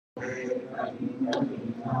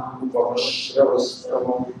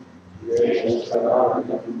ఉపశ్రవస్తమం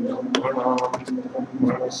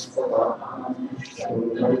బ్రహ్మణస్పద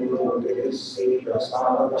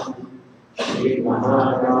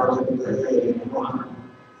శ్రీమహారాజే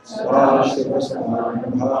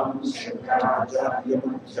సదాశివసమారంభాం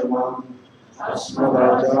శంకరాచార్యమధ్యమాం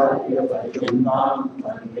అస్మదాచార్యపర్యంతాం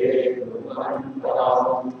వందే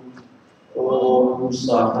గురుపరంపరాం. ఓం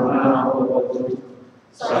సహనావతు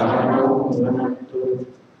సహనౌ భునక్తు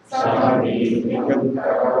సహ వీర్యం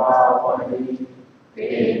కరవావహై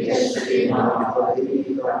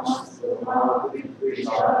తేజస్వినావధీతమస్తు మా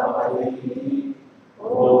విద్విషావహై.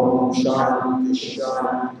 ఓం శాంతి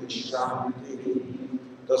శాంతి శాంతి.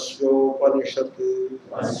 తస్యోపనిషత్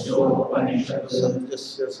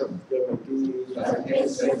సత్యస్య సత్యమితి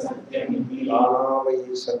ప్రాణావై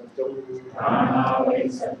సత్యం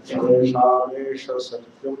తేషామేష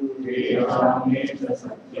సత్యం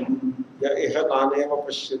య ఇహ నానేవ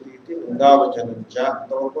పశ్యతి ఇది నిందావచనం చ.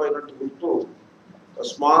 అంతవరకు అయినట్టు గుర్తు.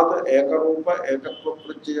 తస్మాత్ ఏకరూప ఏకత్వ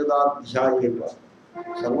ప్రత్యయదాధ్యాయేవ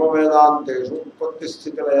సర్వవేదాంతేషు ఉత్పత్తి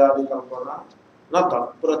స్థితిలయాది కల్పన న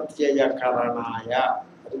తత్ప్రత్యయకరణాయ.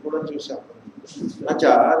 అది కూడా చూశాం. నచ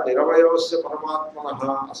నిరవయవస్య పరమాత్మనః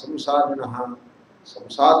అసంసారిణః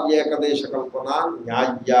సంసార్యేకదేశకల్పన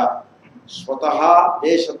న్యాయ్య స్వతః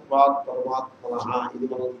దేశత్వాత్ పరమాత్మనః. ఇది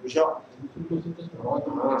మనం చూసాం.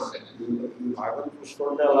 ఈ భాగం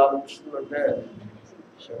చూస్తుంటే ఎలా అనిపిస్తుందంటే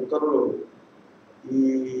శంకరులు ఈ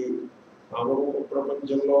నామరూప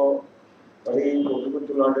ప్రపంచంలో పడి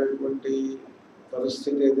కొట్టుమిట్టులాడేటువంటి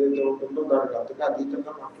పరిస్థితి ఏదైతే ఉంటుందో దానికి అంతగా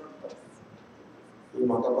అతీతంగా మాట్లాడతారు. ఈ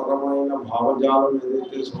మతపరమైన భావజాలం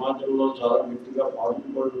ఏదైతే సమాజంలో చాలా గట్టిగా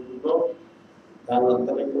పాల్గొని ఉంటుందో దాని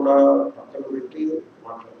అంతని కూడా పక్కన పెట్టి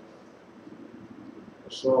మాట్లాడతారు.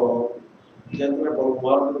 సో చేతనే పలు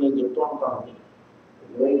మార్పులు నేను చెప్తూ ఉంటాను.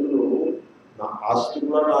 రైతులు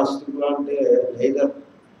ఆస్తికులా అంటే నైదర్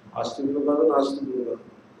ఆస్తికులు కాదు నాస్తికులు కాదు.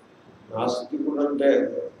 నాస్తికుడు అంటే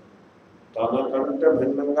తనకంటే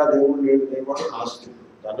భిన్నంగా దేవుడు లేడు అనేవాడు నాస్తికుడు.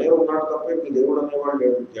 తనే ఉన్నాడు తప్ప ఇంక దేవుడు అనేవాడు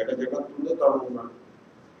లేడు. జగత్తుంది తను ఉన్నాడు,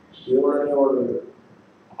 దేవుడు అనేవాడు లేడు.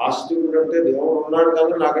 ఆస్తికుడు అంటే దేవుడు ఉన్నాడు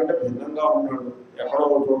కానీ నాకంటే భిన్నంగా ఉన్నాడు, ఎక్కడో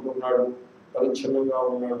ఒక చోటు ఉన్నాడు, పరిచ్ఛిన్నంగా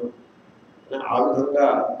ఉన్నాడు. ఆ విధంగా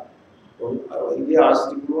ఇది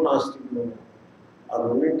ఆస్తికుడు నాస్తికుడు. ఆ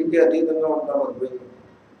రెండింటికి అతీతంగా ఉంటారు అద్వైతం.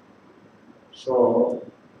 సో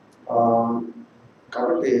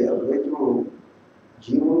కాబట్టి అద్వైతులు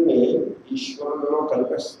జీవుణ్ణి ఈశ్వరుల్లో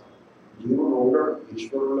కలిపేస్తారు. జీవుడు ఉండడు,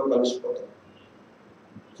 ఈశ్వరుల్లో కలిసిపోతాడు.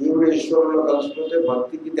 జీవుడు ఈశ్వరుల్లో కలిసిపోతే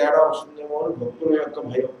భక్తికి తేడా వస్తుందేమో అని భక్తుల యొక్క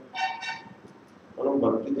భయం. మనం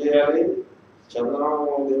భక్తి చేయాలి, చందనం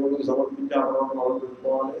దేవుడికి సమర్పించి అప్పుడు మొదలు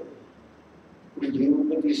పెట్టుకోవాలి. ఇప్పుడు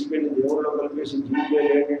జీవుడిని తీసుకెళ్ళి దేవుడిలో కలిపేసి జీవుడు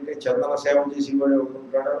ఏంటంటే చందన సేవ చేసి వాడు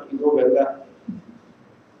ఉంటాడు, ఇదో వెళ్ళ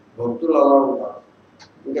భక్తులు అలా ఉంటారు.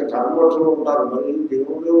 ఇంకా కర్మఠులు ఉంటారు. మరి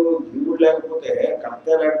జీవుడు లేకపోతే కర్త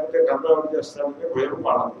లేకపోతే కర్మ ఎవరు చేస్తారంటే భయం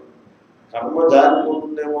పడదు. కర్మ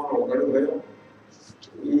జారిపోతుందేమో అని ఒకటి భయం.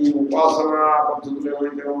 ఈ ఉపాసన పద్ధతులు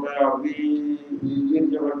ఏవైతే ఉన్నాయో అవి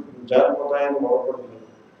జారిపోతాయని మరొకటి.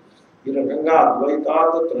 ఈ రకంగా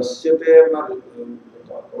అద్వైతాత్ త్రస్యతే అన్నారు.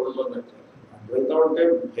 అద్వైతం అంటే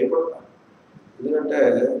భయపడతారు. ఎందుకంటే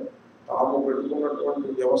తాము పెట్టుకున్నటువంటి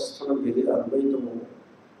వ్యవస్థలకి అద్వైతము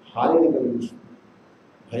హానిని కలిగిస్తుంది.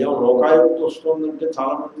 భయం లోకాయుక్తి వస్తుందంటే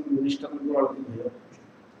చాలా మంది మినిస్టర్లకు వాళ్ళకి భయం.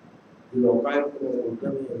 ఈ లోకాయుక్తి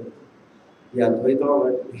ఉందని ఈ అద్వైతం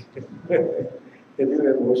ఇది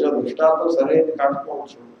బహుశా దృష్టాంతం సరైనది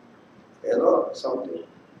కాకపోవచ్చు, ఏదో సంథింగ్.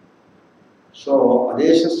 సో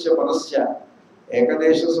అదేశస్య పరస్య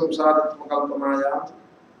ఏకదేశ సంసారిత్వ కల్పనాయా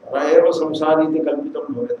పరయేవ సంసారీతి కల్పితం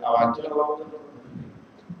భవేత్. ఆ వాక్యం ఎలా ఉంటుందో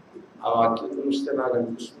ఆ వాక్యం చూస్తే నాకు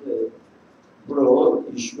అనిపిస్తుంది. ఇప్పుడు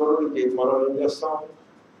ఈశ్వరుడికి మనం ఏం చేస్తాం?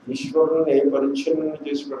 ఈశ్వరుని పరిచ్ఛిన్నం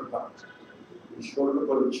చేసి పెడతాం. ఈశ్వరుడు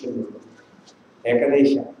పరిచ్ఛిన్నుడు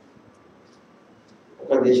ఏకదేశ,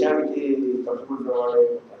 ఒక దేశానికి కట్టుబడిన వాడే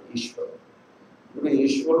ఈశ్వరుడు. ఇప్పుడు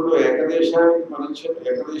ఈశ్వరుడు ఏకదేశానికి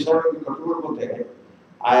కట్టుబడిపోతే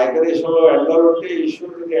ఆ ఏకదేశంలో ఎండలు ఉంటే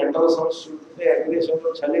ఈశ్వరుడికి ఎండల సమస్య ఉంటుంది, ఏకదేశంలో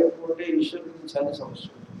చలి ఎక్కువ ఉంటే ఈశ్వరుడికి చలి సమస్య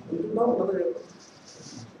ఉంటుంది.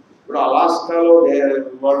 ఇప్పుడు అలాస్కాలో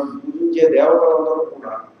వాళ్ళు పూజించే దేవతలందరూ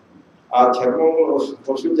కూడా ఆ చర్మంలో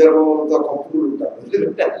పశు చర్మంతో కప్పులు ఉంటారు.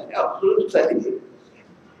 ఎందుకంటే అప్పుడు చలి.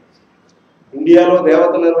 ఇండియాలో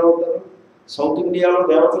దేవతలు ఎలా ఉంటారు? సౌత్ ఇండియాలో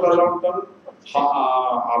దేవతలు ఎలా ఉంటారు?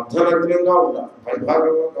 అర్ధనగ్నంగా ఉంటారు,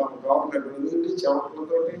 పైభాగంగా కావాలి. ఎందుకంటే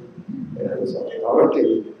చెమటలతోటి. కాబట్టి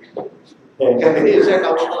ఏకదేశ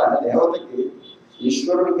కల్పన దేవతకి,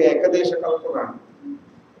 ఈశ్వరుడికి ఏకదేశ కల్పన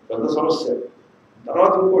పెద్ద సమస్య.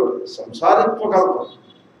 తర్వాత ఇంకోటి సంసారిత్వ కల్పన.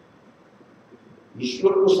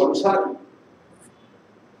 ఈశ్వరుడు సంసారి.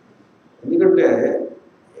 ఎందుకంటే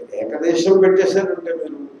ఏకదేశం పెట్టేశారంటే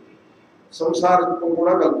మీరు సంసారిత్వం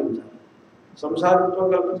కూడా కల్పించాలి. సంసారిత్వం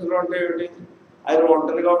కల్పించడం అంటే ఏమిటి? ఆయన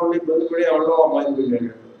ఒంటరిగా ఉండి ఇబ్బంది పడి ఎవరో అమ్మాయిని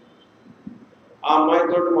వెళ్ళాడు, ఆ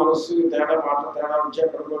అమ్మాయితో మనస్సు తేడా మాట తేడా వచ్చి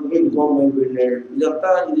అక్కడ ఇంకో అమ్మాయిని వెళ్ళాడు. ఇదంతా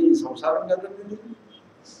ఇది సంసారం కదండి.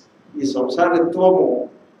 ఈ సంసారిత్వము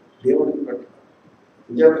దేవుడికి పెట్టాలి.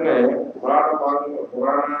 నిజంగానే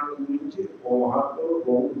పురాణాల గురించి ఓ మహాత్ముడు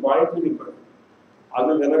 2 పాయింట్లు చెప్పాడు.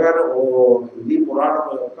 అది వినగానే ఓ ఇది పురాణం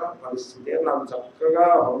యొక్క పరిస్థితి నాకు చక్కగా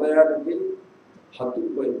హృదయానికి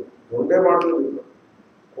హత్తుకుపోయింది. 2 మాటలు చెప్పాడు.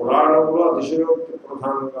 పురాణంలో అతిశయోక్తి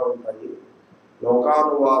ప్రధానంగా ఉంటాయి,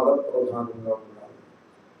 లోకానువాద ప్రధానంగా ఉంటాయి.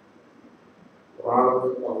 పురాణం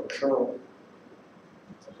యొక్క లక్షణం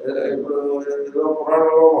ఇప్పుడు ఏదో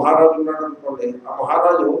పురాణంలో మహారాజు ఉన్నాడు అనుకోండి, ఆ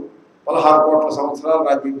మహారాజు 16 కోట్ల సంవత్సరాలు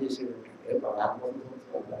రాజ్యం చేసేదండి. 16 కోట్ల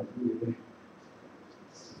సంవత్సరాలు రాజ్యం చేసేది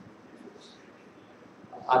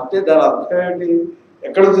అంటే దాని అర్థం ఏంటి?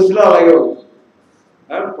 ఎక్కడ చూసినా అలాగే ఉంది.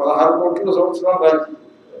 16 కోట్ల సంవత్సరాలు రాజ్యం.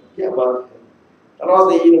 తర్వాత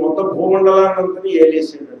ఈయన మొత్తం భూమండలాన్ని అంతా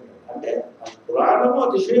ఏలేసేటండి. అంటే ఆ పురాణము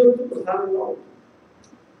అతిశయోక్తి ప్రధానంగా ఉంటుంది.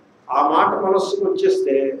 ఆ మాట మనస్సుకు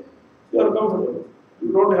వచ్చేస్తే you're comfortable, you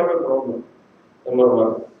don't have a problem. Number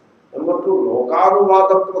 1. Number 2,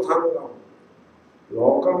 లోకానువాద ప్రధానంగా ఉంటుంది.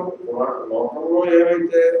 లోకంలో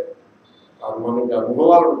ఏవైతే మనకి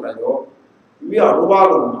అనుభవాలు ఉంటాయో ఇవి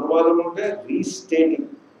అనువాదం. అనువాదం అంటే రీస్టేటింగ్,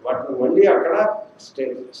 వాటిని మళ్ళీ అక్కడ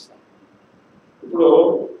స్టేట్ చేస్తారు. ఇప్పుడు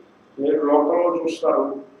మీరు లోకంలో చూస్తారు,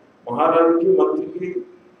 మహారాజుకి మంత్రికి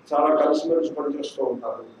చాలా కలిసిమెలిసి పనిచేస్తూ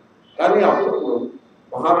ఉంటారు. కానీ అప్పుడప్పుడు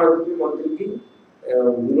మహారాజుకి మంత్రికి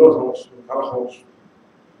విరోధం వస్తుంది, కలహం వస్తుంది.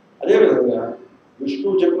 అదేవిధంగా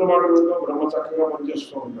విష్ణువు చెప్పిన మాటలతో బ్రహ్మ చక్కగా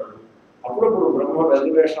పనిచేస్తూ ఉంటాడు. అప్పుడప్పుడు బ్రహ్మ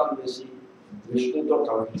వెధవేషాలు వేసి విష్ణుతో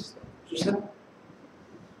కలహిస్తారు. చూసారు?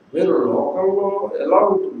 మీరు లోకంలో ఎలా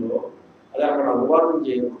ఉంటుందో అది అక్కడ అనువాదం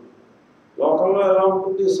చేయకూడదు. లోకంలో ఎలా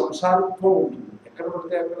ఉంటుంది? సంసారిత్వం ఉంటుంది. ఎక్కడ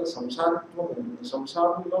పడితే అక్కడ సంసారిత్వం ఉంటుంది.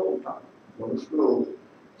 సంసారంలో ఉంటారు మనుషులు,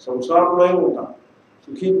 సంసారంలో ఉంటారు.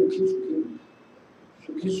 సుఖీ దుఃఖీ సుఖీ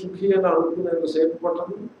సుఖీ సుఖీ అని అనుకునేంతసేపు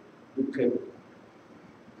పట్టదు, దుఃఖే.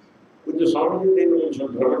 కొంచెం స్వామిజీ దీన్ని కొంచెం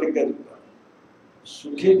డ్రామాటిక్గా చెప్తారు.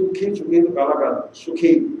 సుఖీ దుఃఖీ సుఖీ కల కాదు,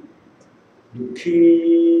 సుఖీ దుఃఖీ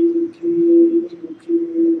దుఃఖీ దుఃఖీ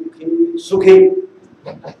దుఃఖీ సుఖీ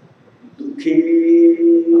దుఃఖీ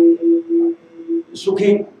సుఖీ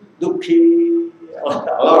దుఃఖీ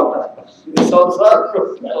అలా ఉంటారు. ఇది సంసారం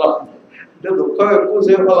అలా ఉంటుంది. అంటే దుఃఖం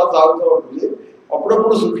ఎక్కువసేపు అలా తాగుతూ ఉంటుంది,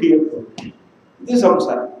 అప్పుడప్పుడు సుఖీ ఉంటుంది. ఇది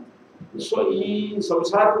సంసారం. సో ఈ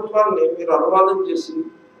సంసారత్వాన్ని మీరు అనువాదం చేసి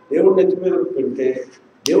దేవుడిని ఎత్తి మీద పెడితే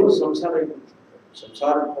దేవుడు సంసారం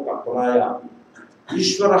సంసారత్మక అపరాయ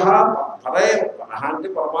ఈశ్వర పరయ. పరహ అంటే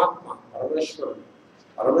పరమాత్మ, పరమేశ్వరుడు.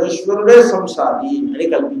 పరమేశ్వరుడే సంసారి అని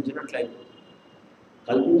కల్పించినట్లయిపోతుంది.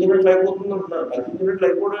 కల్పించినట్లయిపోతుంది అంటున్నారు.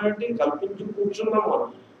 కల్పించినట్లయిపోవడం ఏంటి? కల్పించి కూర్చున్నాం మనం.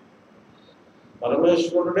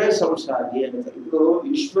 పరమేశ్వరుడే సంసారి అని. ఇప్పుడు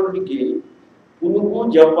ఈశ్వరుడికి పునుగు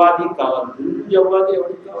జవ్వాది కావాలి. పునుగు జవ్వాది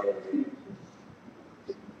ఎవరికి కావాలండి?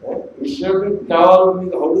 ఈశ్వరుడికి కావాలని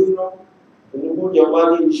మీకు హౌడులో పునుగు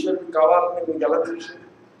జవ్వాది ఈశ్వరుడికి కావాలని మీకు ఎలా తెలుసు?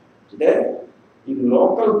 అంటే ఈ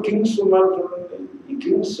లోకల్ కింగ్స్ ఉన్నారు చూడండి. ఈ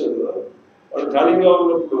కింగ్స్ వాళ్ళు ఖాళీగా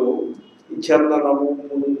ఉన్నప్పుడు ఈ చందనము,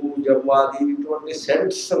 పునుగు, జవ్వాది ఇటువంటి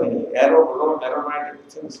సెంట్స్ని ఏరోమాటిక్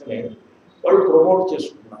సెంట్స్ని వాళ్ళు ప్రమోట్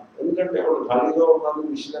చేసుకున్నారు. ఎందుకంటే వాళ్ళు ఖాళీగా ఉన్నారు,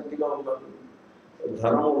 విశ్రాంతిగా ఉన్నారు,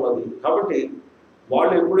 ధనం ఉన్నది. కాబట్టి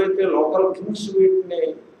వాళ్ళు ఎప్పుడైతే లోకల్ కింగ్స్ వీటిని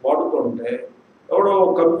వాడుతుంటే ఎవడో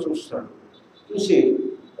ఒక కవి చూస్తాడు, చూసి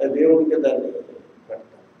దేవుడికి దాన్ని పెడతాడు.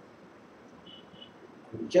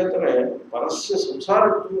 అంచేతనే పరస్య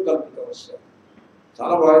సంసారత్వం కల్పితమస్య.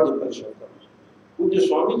 చాలా బాగా చెప్పారు శంకర్. పూజ్య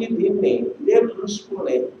స్వామీజీ దీన్ని ఇదే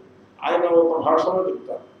ప్రిన్సిపల్ని ఆయన ఒక భాషలో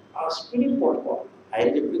చెప్తారు. ఆ స్పిరిట్ పట్టుకోవాలి. ఆయన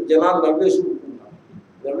చెప్పిన జనాలు నవ్వేసి ఉంటున్నారు,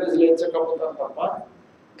 నవ్వేసి లేచకపోతారు తప్ప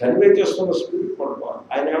కన్వే చేస్తున్న స్పిరిట్ పట్టుకోవాలి.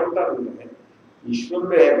 ఆయన ఏమంటారంటే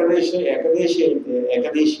ఈశ్వరుడు ఏకదేశి అయితే,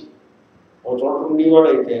 ఏకదేశి ఒక చోట ఉండేవాడు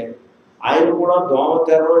అయితే ఆయన కూడా దోమ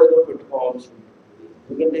తెరలో ఏదో పెట్టుకోవాల్సి ఉంటుంది.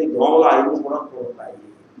 ఎందుకంటే ఈ దోమలు ఆయన కూడా పోతాయి.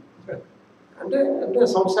 అంటే అంటే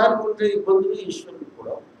సంసారం ఉంటే ఇబ్బందులు ఈశ్వరుడికి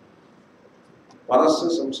కూడా. పరస్య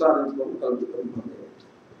సంసారంలో కలుపుతుంది.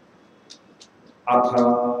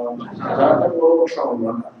 అంటే పూర్వపక్షం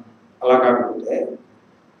అన్నమాట. అలా కాకపోతే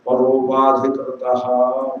పరోపాధికృత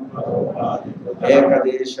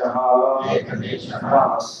ఏకదేశ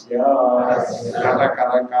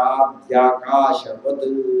ఘటకరకాద్యాకాశవత్.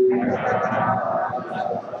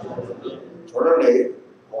 చూడండి,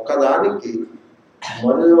 ఒకదానికి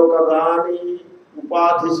మరి ఒకదాని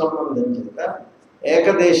ఉపాధి సంబంధించిందా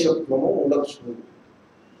ఏకదేశత్వము ఉండొచ్చు,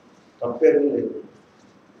 తప్పేమీ లేదు.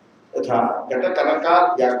 యథా ఘట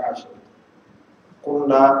కనకాద్యాకాశం,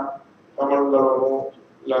 కుండ కమండలము,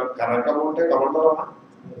 ఇలా కనకము అంటే కమండలమా,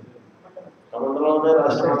 కమండలమే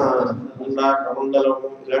రాష్ట్రాన కుండ కమండలము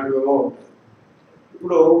ఇలాంటివేమో ఉంటాయి.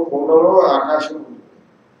 ఇప్పుడు కుండలో ఆకాశం ఉంది.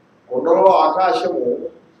 కుండలో ఆకాశము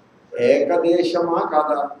ఏకదేశమా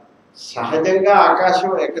కాదా? సహజంగా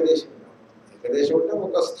ఆకాశం ఏకదేశం కాదు. ఏకదేశం అంటే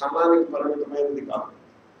ఒక స్థానానికి పరిమితమైనది కాదు.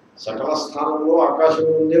 సకల స్థానంలో ఆకాశం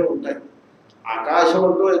ఉండే ఉంటాయి. ఆకాశం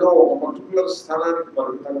అంటూ ఏదో ఒక పర్టికులర్ స్థానానికి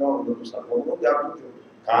పరిమితంగా ఉండదు, సర్వము వ్యాపించి ఉంటుంది.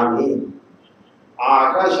 కానీ ఆ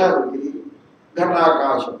ఆకాశానికి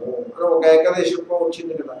ఘటాకాశము అని ఒక ఏకదేశంలో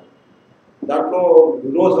వచ్చింది కదా, దాంట్లో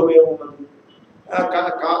విరోధం ఏమున్నది?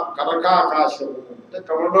 కనకాకాశము అంటే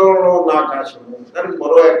కమండలంలో ఉన్న ఆకాశము, దానికి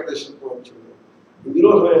మరో ఏకదేశంలో వచ్చింది,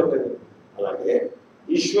 విరోధం ఏం లేదు. అలాగే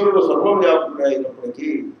ఈశ్వరుడు సర్వవ్యాపుడు అయినప్పటికీ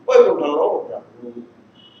వైకుంఠంలో ఉంటాడు,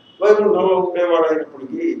 వైకుంఠంలో ఉండేవాడు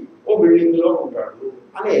అయినప్పటికీ ఓ బిల్డింగ్లో ఉంటాడు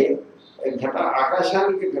అని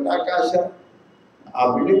ఆకాశానికి ఘటాకాశ ఆ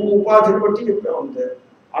బిల్డింగ్ ఉపాధిని బట్టి చెప్పే ఉంటే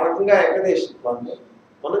ఆ రకంగా ఏకదేశత్వాన్ని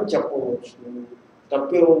మనం చెప్పవచ్చు.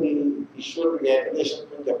 తప్పే ఉంది ఈశ్వరుడికి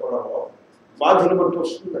ఏకదేశత్వం చెప్పడంలో? ఉపాధిని బట్టి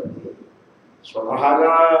వస్తుందండి,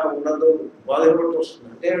 స్వతహాగా ఉండదు, ఉపాధిని బట్టి వస్తుంది.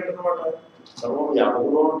 అంటే ఏంటన్నమాట, సర్వం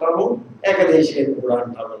వ్యాపకంలో ఉంటాము, ఏకదేశీయులు కూడా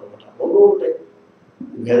అంటాము అనమాట. రెండు ఉంటాయి,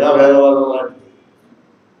 భేదాభేదవాదం లాంటిది.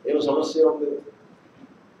 ఏం సమస్య ఉంది?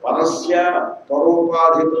 పరస్య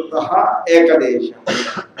పరోపాధికృత ఏకదేశ,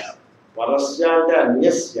 పరస్య అంటే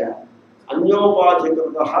అన్యస్య,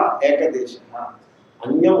 అన్యోపాధికృత ఏకదేశ.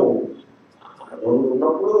 అన్యము రెండు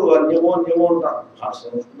ఉన్నప్పుడు అన్యమో అన్యమో ఉంటారు.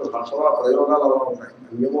 సంస్కృత భాషలో ప్రయోగాలు అలా ఉంటాయి.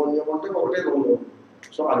 అన్యమో అన్యమో అంటే ఒకటే రెండు.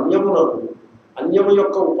 సో అన్యమునకు అన్యము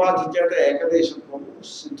యొక్క ఉపాధి చేత ఏకదేశత్వము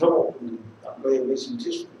సిద్ధమవుతుంది, దాంట్లో ఏమీ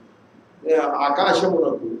సిద్ధిస్తుంది.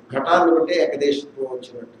 ఆకాశమునకు ఘటాన్ని బట్టి ఏకదేశత్వం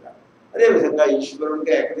వచ్చినట్టుగా అదేవిధంగా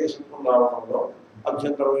ఈశ్వరునికి ఏకదేశత్వం రావడంలో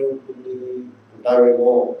అభ్యంతరమే ఉంటుంది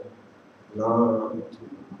అంటావేమో. నా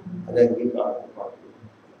అదే అంగీకారం కాదు.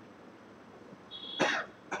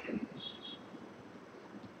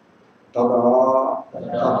 తదా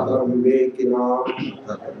తత్ర వివేకినా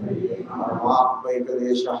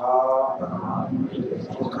పరమాత్మైకదేశః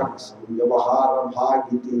వ్యవహార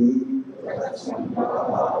భాగితి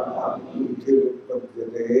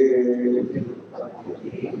బుద్ధిరుత్పద్యతే.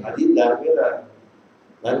 అది దాని మీద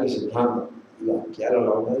దానికి సిద్ధాంతం. ఈ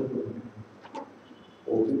వాక్యాలలో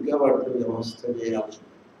ఓపికగా వాటిని వ్యవస్థ చేయాల్సి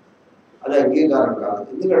ఉంది. అది అంగీకారం కాదు.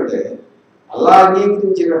 ఎందుకంటే అలా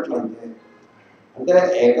అంగీకరించినట్లయితే, అంటే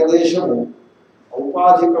ఏకదేశము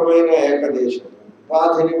ఔపాధికమైన ఏకదేశము,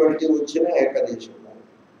 ఉపాధిని బట్టి వచ్చిన ఏకదేశము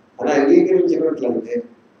అని అంగీకరించినట్లయితే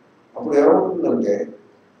అప్పుడు ఏమవుతుందంటే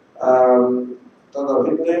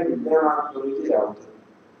తదభిన్నే విజ్ఞానాత్మకి అవుతుంది.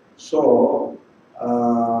 సో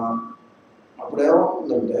అప్పుడు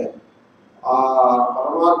ఏమవుతుందంటే ఆ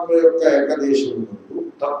పరమాత్మ యొక్క ఏకదేశం ముందు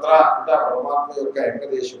తత్ర అంటే ఆ పరమాత్మ యొక్క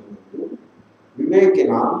ఏకదేశం ముందు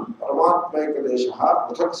వివేకిన పరమాత్మైకదేశ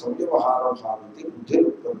పృథక్ సంవ్యవహార భావితి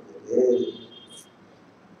బుద్ధిరుత్పద్యతే.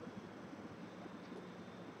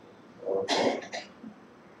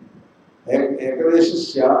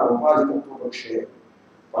 ఏకదేశస్య ఔపాధికత్వపక్షే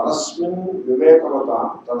పరస్మిన్ వివేకవతాం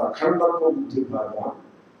తదఖండత్వ బుద్ధిభాగా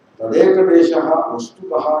తదేకదేశః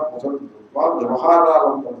వస్తుతః పృథక్ భూత్వా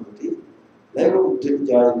వ్యవహారాలంబనమితి నైవ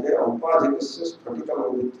బుద్ధిర్జాయతే ఔపాధికస్య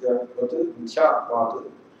స్ఫటికలౌకిత్యాత్ మిథ్యాత్వాత్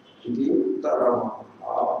ఇది ఉత్తరమః.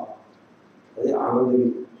 అది ఆనందగిరి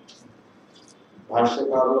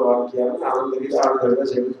భాష్యకారుల వాక్యాన్ని ఆనందగిరి ఆ విధంగా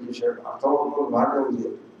చేశాడు. అర్థవంతులు బాగానే ఉంది.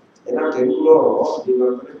 అయినా తెలుగులో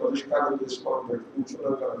దీనిని పరిష్కారం చేసుకోవడం పెట్టి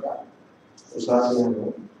కూర్చున్నాం కనుక ఒకసారి నేను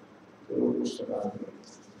తెలుగు పుస్తకాన్ని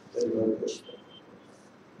తెలుగు చేస్తాను.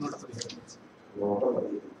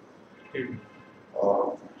 110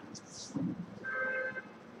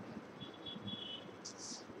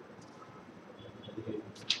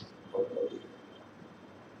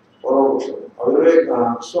 అవివేక.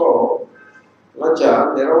 సో నచ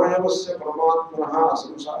నిరవయవస్య పరమాత్మనః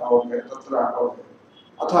అసంసార ఓకే తత్ర ఓకే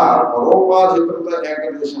అథ పరోపాధికృత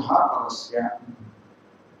ఏకదేశః పరస్య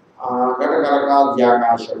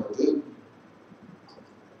ఘటకరకాద్యాకాశవత్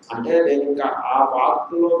అంటే నేను ఇంకా ఆ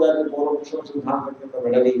పార్టీలో దాన్ని పూర్వపక్షం సిద్ధాంతం కింద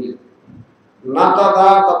విడదీయలేదు. నతదా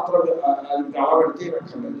తత్ర అది కలబెడితే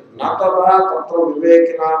నచ్చలేదు. నతదా తత్ర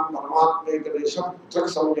వివేకిన పరమాత్మైకదేశం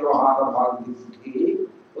పృథక్ సంవ్యవహార భాగి బుద్ధి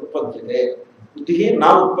ఉత్పద్యతే. బుద్ధి నా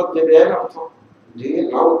ఉత్పద్యతే అని అర్థం. బుద్ధి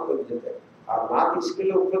నా ఉత్పద్యతే. ఆ నా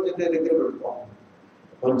తీసుకెళ్ళి ఉత్పద్యతే దగ్గర పెట్టుకోవాలి.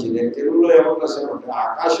 మంచిది. తెలుగులో ఏమన్నా సేమంటే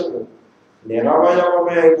ఆకాశము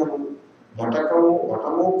నిరవయవమే అయినను ఘటము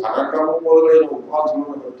కనకము మొదలైన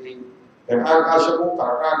ఉపాధులను బట్టి ఘటాకాశము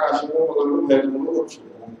కరటాకాశము మొదలు భేదములు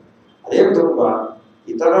వచ్చును. అదేవిధంగా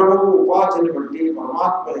ఇతరము ఉపాధిని బట్టి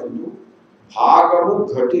పరమాత్మ యందు భాగము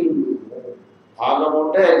ఘటిల్లును. భాగము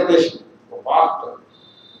అంటే ఏకదేశం, పార్ట్.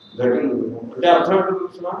 ఘటిల్లును అంటే అర్థం ఏంటో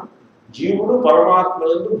తెలుసిన, జీవుడు పరమాత్మ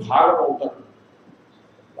యందు భాగం అవుతాడు.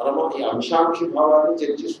 ఈ అంశాంశి భావాన్ని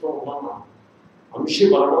చర్చిస్తూ ఉన్నాం. అంశి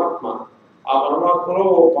పరమాత్మ, ఆ పరమాత్మలో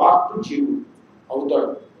ఓ పార్ట్ జీవుడు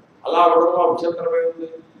అవుతాడు. అలా అవడంలో అభ్యంతరమే ఉంది.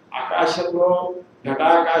 ఆకాశంలో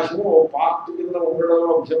ఘటాకాశము ఓ పార్ట్ కింద ఉండడంలో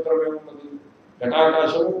అభ్యంతరమే ఉన్నది.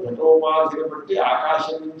 ఘటాకాశము ఘటోపాధిని బట్టి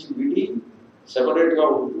ఆకాశం నుంచి విడి సెపరేట్గా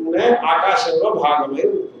ఉంటూనే ఆకాశంలో భాగమై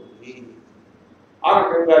ఉంటుంది. ఆ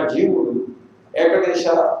రకంగా జీవుడు ఏకదేశ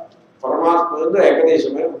పరమాత్మ యందు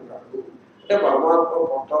ఏకదేశమై ఉంటాడు. అంటే పరమాత్మ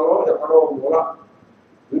పొట్టలో ఎక్కడో మూల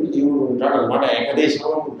వీడి జీవుడు ఉంటాడు అనమాట,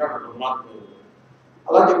 ఏకదేశంలో ఉంటాడు పరమాత్మ.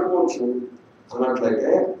 అలా చెప్పుకోవచ్చు.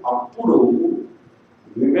 అన్నట్లయితే అప్పుడు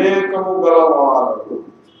వివేకము గలవారు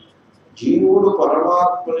జీవుడు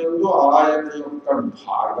పరమాత్మ యందు ఆయన యొక్క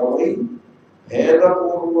భాగమై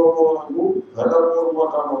భేదపూర్వమునకు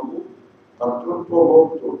భేదపూర్వకముకు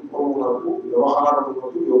కర్తృత్వభోక్తృత్వమునకు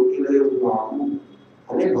వ్యవహారములకు యోగ్యులై ఉన్నాము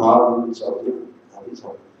అని భావించదు. అది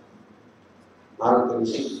నాకు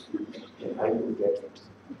తెలిసి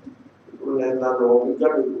ఇప్పుడు నేను దాన్ని ఓపికగా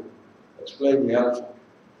మీకు ఎక్స్ప్లెయిన్ చేయాల్సి.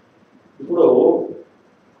 ఇప్పుడు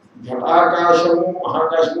ఘటాకాశము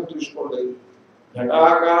మహాకాశము తీసుకోండి.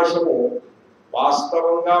 ఘటాకాశము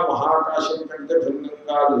వాస్తవంగా మహాకాశం కంటే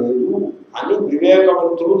భిన్నంగా లేదు అని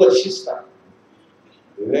వివేకవంతులు దర్శిస్తారు.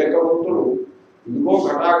 వివేకవంతులు ఇదిగో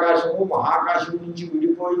ఘటాకాశము మహాకాశం నుంచి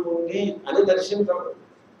విడిపోయి ఉంది అని దర్శించరు.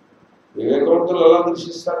 వివేకవంతులు ఎలా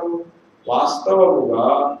దర్శిస్తారు? వాస్తవముగా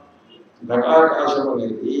ఘటాకాశం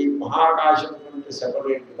అనేది మహాకాశం కంటే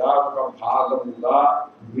సెపరేట్గా ఒక భాగముగా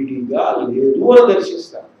విడిగా లేదు అని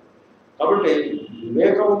దర్శిస్తారు. కాబట్టి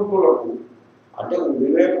వివేకవంతులకు, అంటే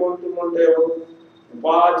వివేకవంతులు అంటే ఎవరు?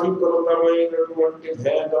 ఉపాధికృతమైనటువంటి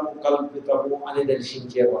భేదము కల్పితము అని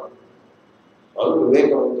దర్శించేవారు వాళ్ళు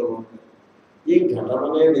వివేకవంతులు. ఈ ఘటన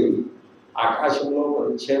అనేది ఆకాశంలో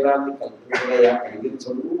పరిచ్ఛేదాన్ని కల్పించగా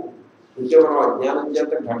కలిగించదు. అంటే మనం అజ్ఞానం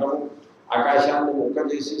చేత ఘటము ఆకాశాన్ని ముక్క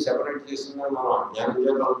చేసి సెపరేట్ చేసిందని మనం అజ్ఞానం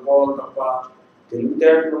చేత అనుకోవాలి తప్ప,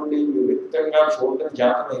 తెలివితేట నుండి వివిక్తంగా చూడటం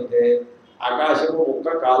చేతనైతే ఆకాశము ముక్క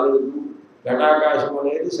కాలేదు, ఘటాకాశం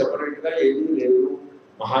అనేది సెపరేట్గా ఏదీ లేదు,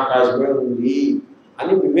 మహాకాశమే ఉంది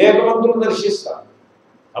అని వివేకవంతులు దర్శిస్తారు.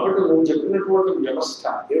 కాబట్టి నువ్వు చెప్పినటువంటి వ్యవస్థ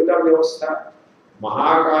ఏమిటా వ్యవస్థ?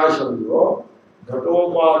 మహాకాశంలో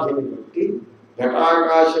ఘటోపాధిని బట్టి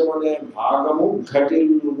ఘటాకాశం అనే భాగము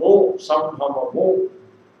ఘటిల్లును సంభవము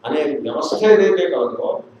అనే వ్యవస్థ ఏదైతే కలదో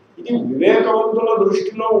ఇది వివేకవంతుల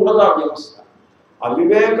దృష్టిలో ఉండదు. ఆ వ్యవస్థ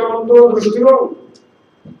అవివేకవంతుల దృష్టిలో ఉంటుంది.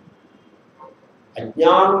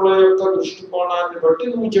 అజ్ఞానుల యొక్క దృష్టికోణాన్ని బట్టి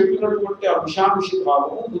నువ్వు చెప్పినటువంటి అంశాంశి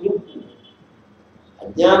భావము కుదురుతుంది.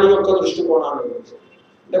 అజ్ఞాని యొక్క దృష్టికోణాన్ని బట్టి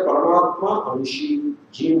అంటే పరమాత్మ అంశి,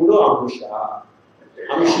 జీవుడు అంశ.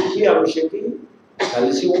 అంశకి అంశకి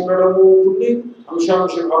కలిసి ఉండడము ఉంటుంది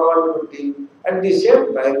అంశాంశ భావాన్ని బట్టి, అట్ ది సేమ్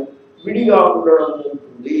టైం విడిగా ఉండడం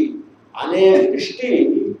ఉంటుంది అనే దృష్టి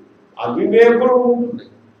అవివేకులు ఉంటుంది.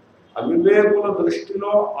 అవివేకుల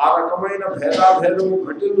దృష్టిలో ఆ రకమైన భేదాభేదము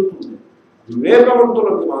ఘటిల్లుతుంది.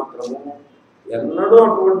 వివేకవంతులకి మాత్రము ఎన్నడూ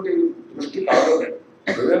అటువంటి దృష్టి కలగలేదు.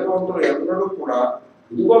 వివేకవంతులు ఎన్నడూ కూడా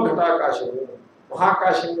ఇదిగో ఘటాకాశము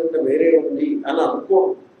మహాకాశం కంటే వేరే ఉంది అని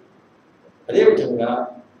అనుకోరు. అదేవిధంగా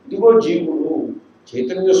ఇదిగో జీవుడు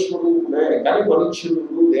చైతన్య స్వరూపుడే కానీ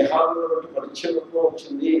పరిచ్ఛిన్నుడు, దేహాలను బట్టి పరిచ్ఛిన్నత్వం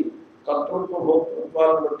వచ్చింది, కర్తృత్వ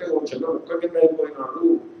భోక్తృత్వాలను బట్టి ఒక చిన్న ముక్క కింద అయిపోయినాడు,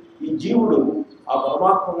 ఈ జీవుడు ఆ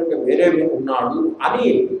పరమాత్మ కంటే వేరే ఉన్నాడు అని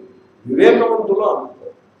వివేకవంతులు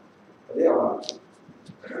అనుకోరు. అదే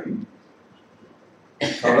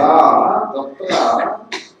తదా తత్ర,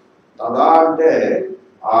 తదా అంటే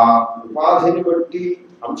ఆ ఉపాధిని బట్టి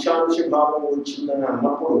అంశాంశ భావం వచ్చిందని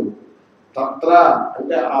అన్నప్పుడు, తత్ర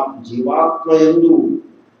అంటే ఆ జీవాత్మ యందు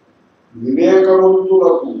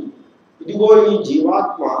వివేకవంతులకు ఇదిగో ఈ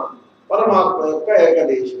జీవాత్మ పరమాత్మ యొక్క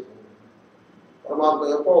ఏకదేశము, పరమాత్మ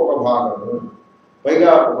యొక్క ఒక భాగము,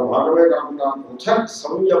 పైగా ఒక భాగమే కాకుండా పృథక్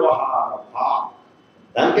సంవ్యవహార,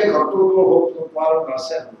 దానికే కర్తృత్వ భోక్తృత్వాలను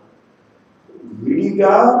రాశాను.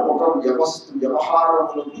 విడిగా ఒక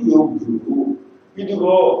వ్యవహారములకు యోగ్యుడు.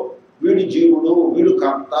 ఇదిగో వీడి జీవుడు, వీడు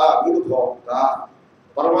కర్త, వీడు భోక్త,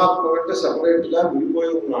 పరమాత్మ కంటే సపరేట్గా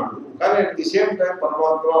విడిపోయి ఉన్నాడు కానీ అట్ ది సేమ్ టైం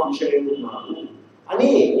పరమాత్మ అంశం ఉన్నాడు అని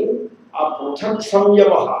ఆ పృథక్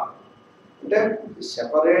సంవ్యవహారం అంటే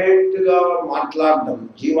సెపరేట్గా మాట్లాడడం,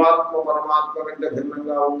 జీవాత్మ పరమాత్మ కంటే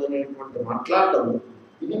భిన్నంగా ఉందనేటువంటి మాట్లాడటము,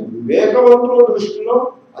 ఇది వివేకవంతుల దృష్టిలో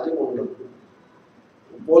అది ఉండదు.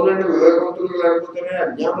 పోలండి వివేకవంతులు లేకపోతేనే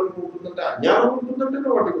అజ్ఞానం ఉంటుందంటే అజ్ఞానం ఉంటుందంటే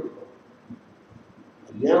వాటి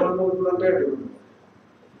అజ్ఞానం ఉంటుందంటే అటు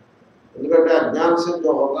ఎందుకంటే అజ్ఞానం से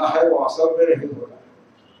जो होता है वो असल में नहीं होता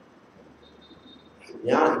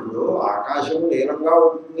అజ్ఞానం ఇప్పుడు ఆకాశం నీలంగా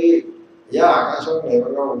ఉంటుంది అయ్యా ఆకాశం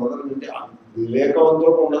నీలంగా ఉండదండి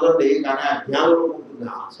వివేకవంతులకు ఉండదండి కానీ అజ్ఞానంలో ఉంటుంది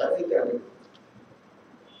సరే అయితే అది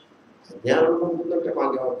అజ్ఞానంలో ఉంటుందంటే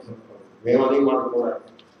మాకు అర్థం మేమని మాట కూడా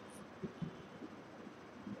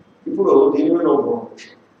ఇప్పుడు దీని మీద ఒక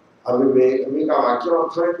విషయం అవివేక మీకు ఆ వాక్యం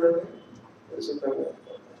అర్థమైందండి తెలిసిందండి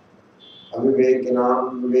అవివేకినాం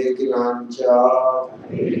వివేకినాంచ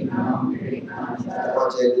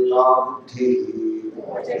ఉపచరితా బుద్ధి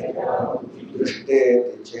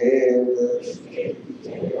దృష్టేతి చేత్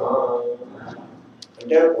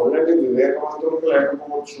అంటే పొందండి వివేకవంతులకు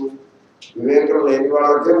లేకపోవచ్చు వివేకం లేని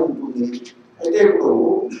వాళ్ళకే ఉంటుంది అయితే ఇప్పుడు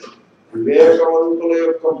వివేకవంతుల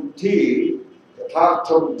యొక్క బుద్ధి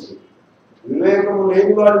యథార్థ బుద్ధి వివేకము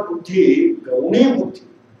లేని వారి బుద్ధి గౌణీ బుద్ధి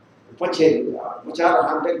ఉపచర్య ఉపచార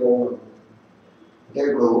అంటే గౌణం అంటే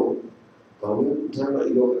ఇప్పుడు గౌణీ బుద్ధి అంటే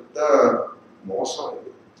ఇది ఒక పెద్ద మోసం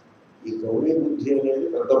ఇది ఈ గౌణీ బుద్ధి అనేది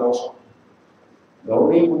పెద్ద మోసం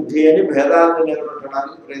గౌణీ బుద్ధి అని భేదాన్ని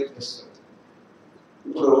నిలబెట్టడానికి ప్రయత్నిస్తుంది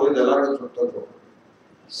ఇప్పుడు ఇది ఎలాగో చెప్తారు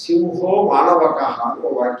సింహో మానవక అని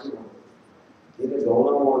ఒక వాక్యం ఉంది దీన్ని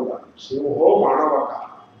గౌణము అంటారు సింహో మానవక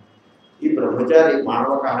ఈ బ్రహ్మచారి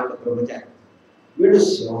మానవక అంటే బ్రహ్మచారి వీడు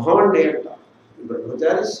సింహం అంటే అంటారు ఈ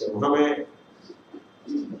బ్రహ్మచారి సింహమే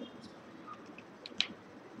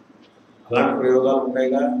అలాంటి ప్రయోగాలు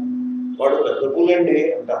ఉంటాయిగా వాడు పెద్ద పూలండి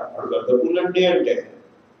అంటారు వాడు పెద్ద పూలండి అంటే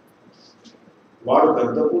వాడు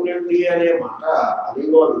పెద్ద పూలండి అనే మాట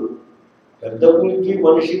అనేవాడు పెద్ద పులికి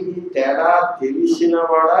మనిషికి తేడా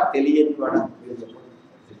తెలిసినవాడా తెలియనివాడా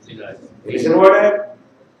తెలిసినవాడే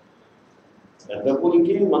పెద్ద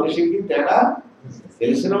పులికి మనిషికి తేడా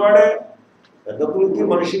తెలిసినవాడే పెద్ద పులికి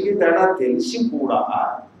మనిషికి తేడా తెలిసి కూడా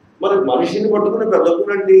మరి మనిషిని పట్టుకుని పెద్ద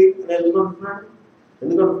పులండి అని ఎందుకంటున్నాడు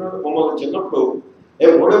మమ్మల్ని చిన్నప్పుడు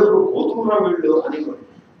మూడెప్పుడు కోతులురా వీళ్ళు అని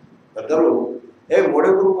పెద్దలు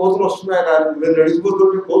మూడెప్పుడు కోతులు వస్తున్నాయి కానీ మీరు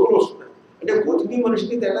నడిచిపోతుంటే కోతులు వస్తున్నాయి అంటే కోతికి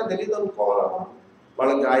మనిషికి తేడా తెలియదు అనుకోవాలా మనం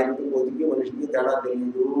వాళ్ళకి ఆయనకి కోతికి మనిషికి తేడా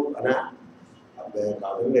తెలియదు అనా అదే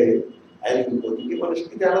కాదండి ఆయనకి కోతికి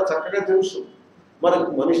మనిషికి తేడా చక్కగా తెలుసు మరి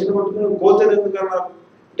మనిషిని పట్టుకుని కోతని ఎందుకన్నారు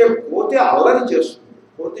అంటే కోతి అల్లరి చేస్తుంది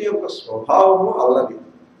కోతి యొక్క స్వభావము అల్లరి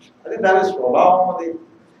అది దాని స్వభావం అది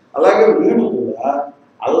అలాగే వీడు కూడా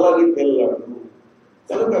అల్లరి పిల్లడు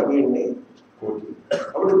కనుక వీడిని కోతి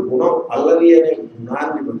కాబట్టి గుణం అల్లరి అనే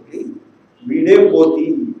గుణాన్ని బట్టి వీడే కోతి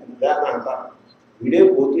అని దాన్ని అంటారు వీడే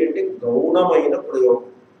కోతి అంటే గౌణమైన ప్రయోగం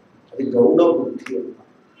అది గౌణ బుద్ధి అంటారు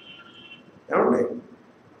ఏమంటే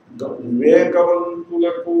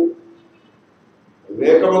వివేకవంతులకు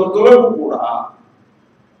కూడా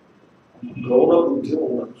గౌణ బుద్ధి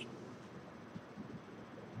ఉండొచ్చు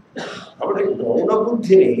కాబట్టి గౌణ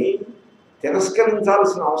బుద్ధిని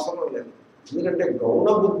తిరస్కరించాల్సిన అవసరం లేదు ఎందుకంటే గౌణ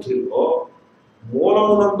బుద్ధిలో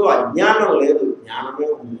మూలమునందు అజ్ఞానం లేదు జ్ఞానమే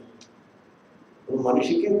ఉంది ఇప్పుడు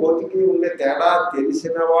మనిషికి కోతికి ఉండే తేడా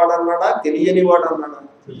తెలిసినవాడన్నాడా తెలియని వాడు అన్నాడా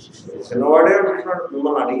తెలిసినవాడే అంటున్నాడు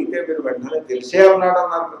మిమ్మల్ని అడిగితే మీరు వెంటనే తెలిసే అన్నాడు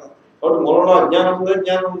అన్నారు కదా కాబట్టి మూలంలో అజ్ఞానం ఉందా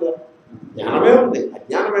జ్ఞానం ఉందా జ్ఞానమే ఉంది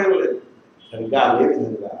అజ్ఞానమే లేదు సరిగ్గా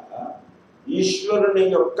అదేవిధంగా ఈశ్వరుని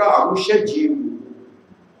యొక్క అంశ జీవుడు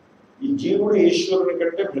ఈ జీవుడు ఈశ్వరుని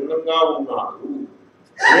కంటే భిన్నంగా ఉన్నాడు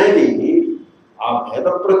అనేది ఆ భేద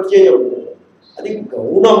ప్రత్యయము అది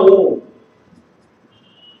గౌణము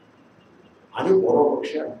అని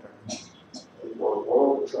పూర్వపక్షి అంటాడు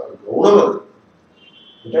పూర్వపక్ష గౌణం అది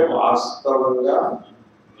అంటే వాస్తవంగా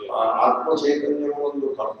ఆత్మ చైతన్యం ముందు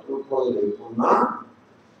కర్తృత్వం లేకున్నా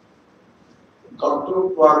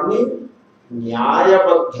కర్తృత్వాన్ని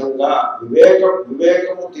న్యాయబద్ధంగా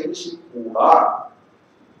వివేకము తెలిసి కూడా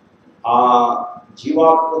ఆ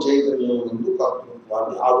జీవాత్మ చైతన్యం ముందు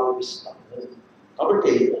కర్తృత్వాన్ని ఆరోపిస్తాము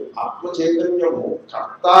కాబట్టి ఆత్మ చైతన్యము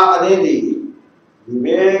కర్త అనేది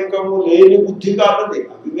వివేకము లేని బుద్ధి కాదది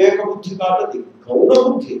అవివేక బుద్ధి కాదది గౌణ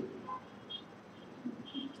బుద్ధి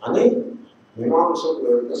అని మీమాంసకుల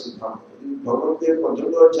యొక్క సిద్ధాంతం భగవద్గీత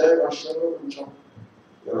 18వ అధ్యాయ భాష్యంలో కొంచెం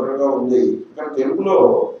వివరంగా ఉంది ఇక్కడ తెలుగులో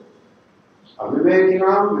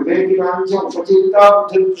అవివేకినాం వివేకినాంచ ఉపచరితా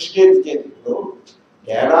బుద్ధి దృష్టి చేతిలో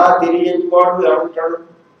తేడా తెలియని వాడు ఏమంటాడు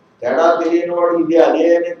తేడా తెలియని వాడు ఇదే అదే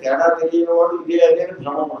అని తేడా తెలియని వాడు ఇదే అదే అని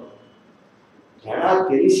భ్రమపడతాడు తేడా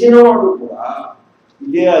తెలిసిన వాడు కూడా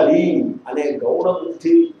ఇదే అది అనే గౌణ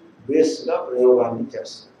బుద్ధి బేస్గా ప్రయోగాన్ని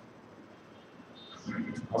చేస్తాడు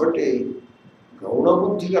కాబట్టి గౌణ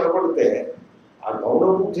బుద్ధి కనపడితే ఆ గౌణ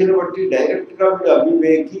బుద్ధిని బట్టి డైరెక్ట్గా మీరు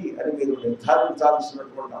అవివేకి అని మీరు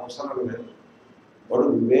నిర్ధారించాల్సినటువంటి అవసరం లేదు వాడు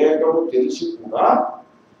వివేకము తెలిసి కూడా,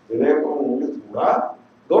 వివేకం ఉండి కూడా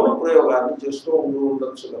గౌణ ప్రయోగాన్ని చేస్తూ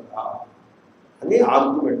ఉండొచ్చు కదా అని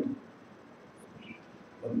ఆర్గ్యుమెంట్.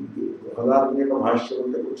 బృహదారణ్యక భాష్యం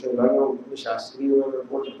అంటే కొంచెం ఇలాగే ఉంటుంది,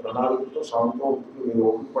 శాస్త్రీయమైనటువంటి ప్రణాళికతో సాగుతూ ఉంటుంది. మీరు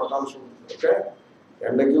ఓపిక పట్టాల్సి ఉంటుంది. ఓకే,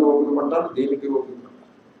 ఎండకి ఓపిక పట్టాలి, దీనికి ఓపిక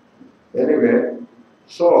పట్టాలి. ఎనీవే,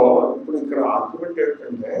 సో ఇప్పుడు ఇక్కడ ఆర్గ్యుమెంట్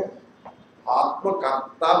ఏంటంటే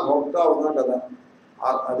ఆత్మకర్త భోక్త అవునా కదా,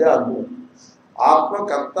 అదే ఆర్గ్యుమెంట్.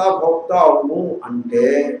 ఆత్మకర్త భోక్త అవును అంటే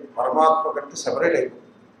పరమాత్మ కంటే సెపరేట్ అయిపోతుంది.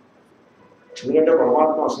 ఎందుకంటే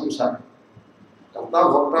పరమాత్మ అసంసారి, కర్త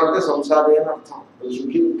భోక్త అంటే సంసారి అని అర్థం. అది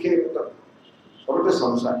సుఖీ దుఃఖీ అవుతారు కాబట్టి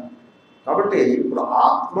సంసారి. కాబట్టి ఇప్పుడు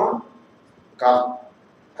ఆత్మ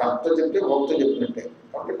కర్త చెప్తే భోక్త చెప్పినట్టే,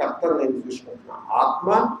 కాబట్టి కర్తను నేను తీసుకుంటున్నా. ఆత్మ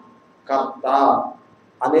కర్త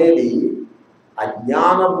అనేది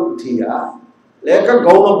అజ్ఞాన బుద్ధియా లేక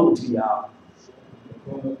గౌణ బుద్ధియా?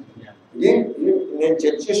 ఇది నేను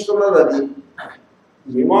చర్చిస్తున్నది అది.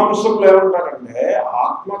 మీమాంసకులు ఏమంటారంటే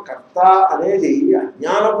ఆత్మకర్త అనేది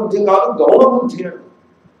అజ్ఞాన బుద్ధి కాదు, గౌణ బుద్ధి అంటే.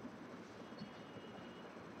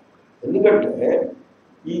 ఎందుకంటే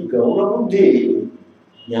ఈ గౌణ బుద్ధి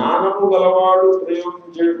జ్ఞానము గలవాడు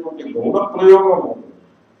ప్రయోగించేటువంటి గౌణ ప్రయోగము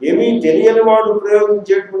ఏమీ తెలియని వాడు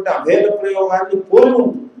ప్రయోగించేటువంటి అభేద ప్రయోగాన్ని పోలి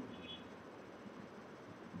ఉంటుంది.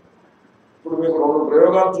 ఇప్పుడు మీకు 2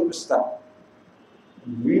 ప్రయోగాలు చూపిస్తా.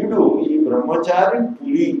 వీడు ఈ బ్రహ్మచారి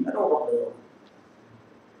పులి అని ఒక ప్రయోగం,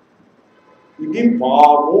 ఇది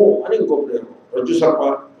పాము అని ఇంకో ప్రయోగం, రజ్జు సర్ప.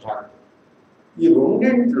 ఈ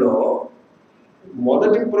రెండింటిలో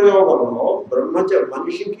మొదటి ప్రయోగంలో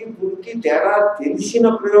మనిషికి పులికి తేడా తెలిసిన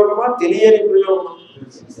ప్రయోగమా తెలియని ప్రయోగమా?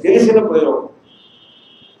 తెలిసిన ప్రయోగం.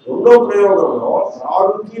 రెండో ప్రయోగంలో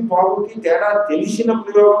రాడుకి పాముకి తేడా తెలిసిన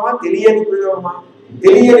ప్రయోగమా తెలియని ప్రయోగమా?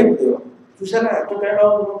 తెలియని ప్రయోగం. చూసారా ఎంత తేడా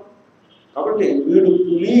ఉందో? కాబట్టి వీడు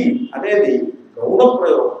పులి అనేది గౌణ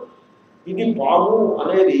ప్రయోగం, ఇది పాము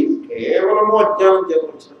అనేది కేవలము అజ్ఞానం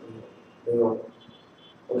చేసిన ప్రయోగం.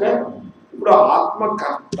 ఓకే, ఇప్పుడు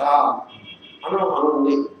ఆత్మకర్త అని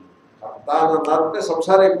అనుంది. కర్త అని అన్నారంటే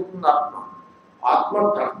సంసారం అయిపోతుంది ఆత్మ.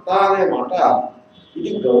 ఆత్మకర్త అనే మాట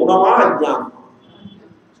ఇది గౌణమా అజ్ఞానమా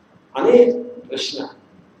అని ప్రశ్న.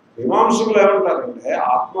 మీమాంసకులు ఏమంటారంటే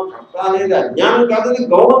ఆత్మకర్త అనేది అజ్ఞానం కాదు, అది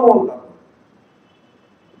గౌణము అంటారు.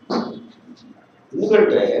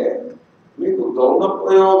 ఎందుకంటే మీకు గౌణ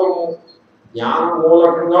ప్రయోగము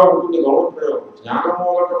జ్ఞానమూలకంగా ఉంటుంది. గౌణ ప్రయోగం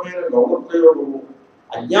జ్ఞానమూలకమైన గౌణ ప్రయోగము,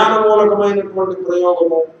 అజ్ఞానమూలకమైనటువంటి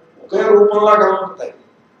ప్రయోగము ఒకే రూపంలా కనబడతాయి.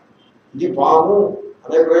 ఇది పాము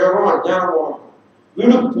అనే ప్రయోగం అజ్ఞానమూలకం,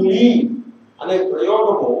 వీడు పులి అనే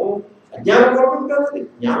ప్రయోగము అజ్ఞానమూలకం కాదు, అది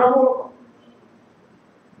జ్ఞానమూలకం.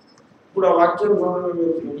 ఇప్పుడు ఆ వాక్యం చూడండి,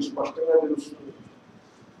 మీకు స్పష్టంగా తెలుస్తుంది.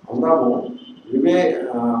 అన్నాము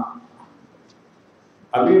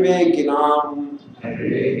అవివేకినాం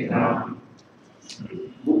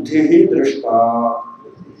బుద్ధి దృష్ట.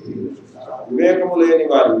 వివేకము లేని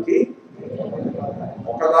వారికి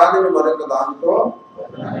ఒకదానిని మరొక దానితో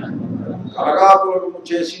కలగాపులకము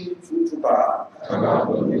చేసి చూచుట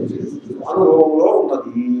అనుభవంలో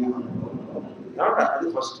ఉన్నది. అది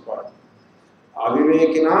ఫస్ట్ పాయింట్.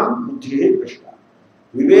 అవివేకిన బుద్ధి దృష్ట.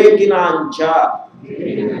 వివేకినాంచ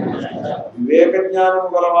వివేక జ్ఞానము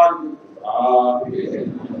గలవారికి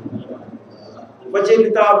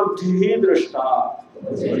ఉపచరిత బుద్ధి దృష్ట.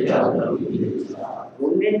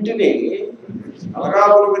 రెండింటిని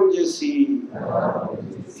కలగాపులకం చేసి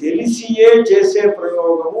తెలిసియే చేసే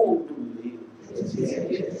ప్రయోగము ఉంటుంది.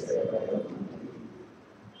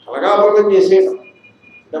 కలగాపులకం చేసేయటం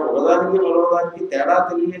అంటే ఒకదానికి మరొకదానికి తేడా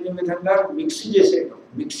తెలియని విధంగా మిక్స్ చేసేయటం.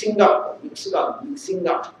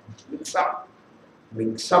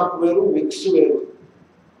 మిక్సప్ వేరు, మిక్స్ వేరు.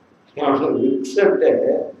 మిక్స్ అంటే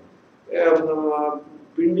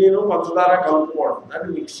పిండిను పంచదార కలుపుకోవడం, దాన్ని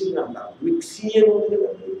మిక్సింగ్ అంటారు. మిక్సీ అని ఉంది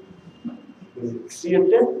కదండి. మిక్సీ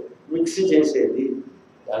అంటే మిక్సీ చేసేది.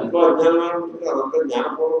 దాంట్లో అజ్ఞానం ఉంటుంది, అదంతా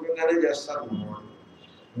జ్ఞానపూర్వకంగానే చేస్తారు.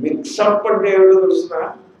 మిక్సప్ అంటే ఏమిటో తెలిసిన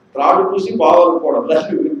త్రాడు చూసి బాగనుకోవడం,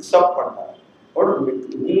 దాన్ని మిక్సప్ అంటారు. వాడు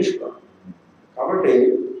ఇంగ్లీష్లో. కాబట్టి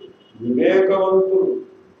వివేకవంతుడు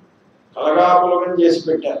కలగాపులకం చేసి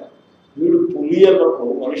పెట్టారు. వీడు పులి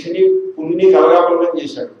అన్నప్పుడు మనిషిని పులిని కలగాపులకం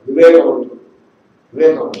చేశాడు. వివేకవంతుడు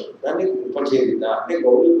దాన్ని ఉపచేరిత అంటే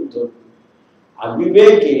గౌరవించు.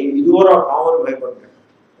 అవివేకి ఇదివరకు ఆ పావుని భయపడ్డాడు.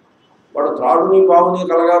 వాడు త్రాడుని పావుని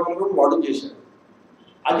కలగాపులకం వాడు చేశాడు.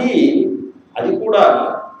 అది కూడా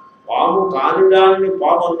పాము కాని దాన్ని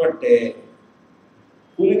పాము అన్నట్టే,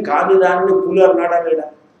 పులి కాని దాన్ని పులి అన్నాడా లేడా?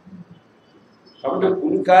 కాబట్టి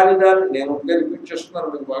పులి కాని దాన్ని నేను ఒకే రిపీట్ చేస్తున్నాను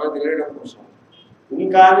మీకు బాగా తెలియడం కోసం. పులి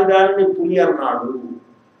కాని దాన్ని పులి అన్నాడు,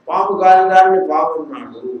 పాము కాని దాన్ని పాము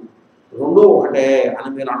అన్నాడు. రెండు ఒకటే అని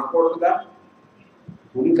మీరు అనకూడదుగా.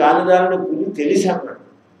 పులి కాని దానిని పులి తెలిసి అన్నాడు,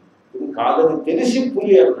 పులి కాదని తెలిసి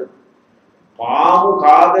పులి అన్నాడు, పాము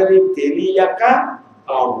కాదని తెలియక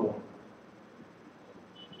పాము.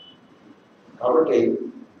 కాబట్టి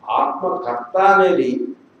ఆత్మకర్త అనేది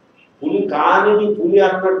పులి కానిది పులి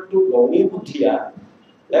అన్నట్టు గౌరీ బుద్ధియా,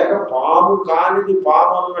 లేక పాము కానిది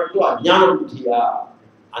పాము అన్నట్టు అజ్ఞాన బుద్ధియా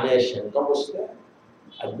అనే శంక వస్తే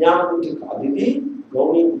అజ్ఞాన బుద్ధి కాదు, ఇది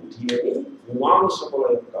గౌరీ బుద్ధి అని మీమాంసకుల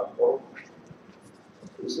యొక్క పూర్వం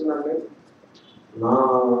తెలిసిందండి. నా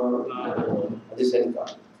అది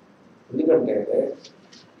సరికాదు. ఎందుకంటే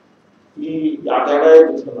ఈ ఆ తేడా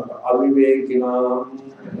చూస్తున్నారు. అవివేకిన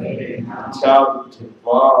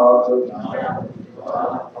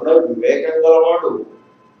అంటే వివేకం గలవాడు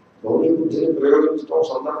గౌరీ బుద్ధిని ప్రయోగించడం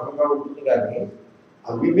సందర్భంగా ఉంటుంది, కానీ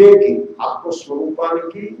అవివేకి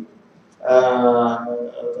ఆత్మస్వరూపానికి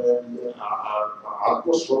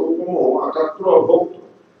ఆత్మస్వరూపము అకర్తృ అభోక్తృ,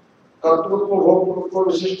 కర్తృత్వ భోక్తృత్వ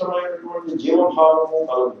విశిష్టమైనటువంటి జీవభావము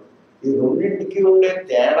కలదు. ఈ రెండింటికి ఉండే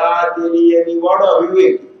తేడా తెలియని వాడు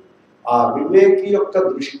అవివేకి. ఆ వివేకి యొక్క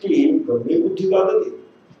దృష్టి గౌరీ బుద్ధి కాదు, అది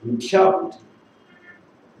మిథ్యాబుద్ధి.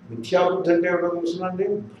 మిథ్యాబుద్ధి అంటే ఏమిటో తెలుసునండి,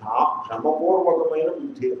 భ్రమపూర్వకమైన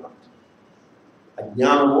బుద్ధి అని అర్థం,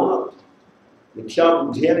 అజ్ఞానము అని అర్థం.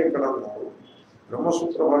 మిథ్యాబుద్ధి అని ఇక్కడ అన్నారు.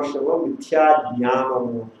 బ్రహ్మసూత్ర భాషలో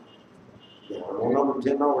మిథ్యాజ్ఞానము, జ్ఞానమున బుద్ధి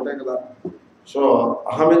అన్నా ఒకటే కదా. సో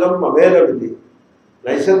అహమిదం అవేదవిది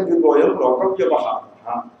నైసర్గికోయం లోక వ్యవహార.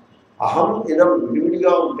 అహం ఇదం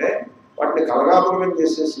విడివిడిగా ఉంటే వాటిని కలగాపురం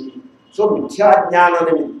చేసేసి, సో మిథ్యాజ్ఞాన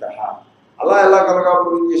నిమిత్త. అలా ఎలా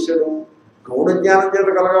కలగాపురం చేశాడు? గౌణ జ్ఞానం చేత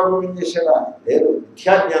కలగాపురం చేశాడా? లేదు,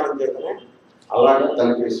 మిథ్యాజ్ఞానం చేతనే అలాగే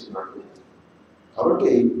కలిపేస్తున్నాడు.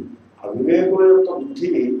 కాబట్టి అవివేకుల యొక్క బుద్ధి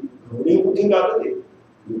గౌరీ బుద్ధి కాదు, అది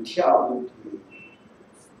మిథ్యా బుద్ధి.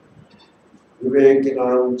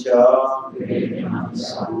 వివేకినాంచ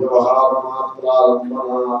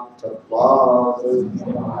సంవ్యవహారమాత్రాలంబనార్థత్వాత్.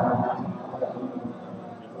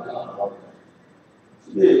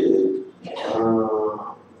 ఇది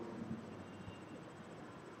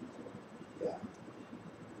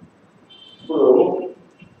ఇప్పుడు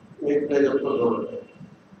మీకు నేను చెప్తున్నాను,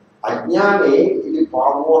 అజ్ఞాని ఇది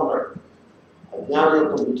పాము అన్నాడు. అజ్ఞానం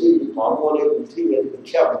యొక్క బుద్ధి ఇది పాము అనే బుద్ధి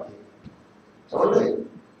మిథ్యా బుద్ధి. కాబట్టి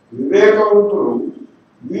వివేకవంతుడు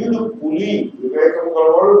వీడు పులి, వివేకం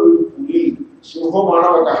గలవాడు వీడు పులి,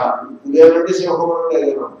 సింహమానవక. పులి అన్నట్టు సింహం అన్నట్టు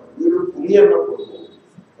ఏదైనా వీడు పులి అన్నప్పుడు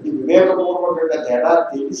అది వివేకపూర్వకంగా తేడా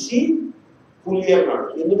తెలిసి పులి అన్నాడు.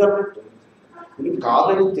 ఎందుకన్నట్టు పులి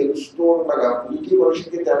కాదని తెలుస్తూ ఉండగా, పులికి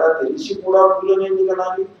మనిషికి తేడా తెలిసి కూడా పులి అని ఎందుకు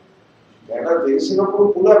అనాలి? తేడా తెలిసినప్పుడు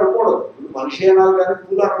పులి అనకూడదు, మనిషి అనాలి కానీ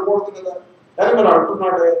పులి అనకూడదు కదా. కానీ మరి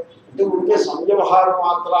అంటున్నాడే అంటే ఉంటే సంవ్యవహారం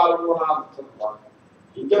మాత్రాలంబనార్థత్వ,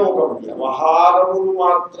 అంటే ఒక వ్యవహారమును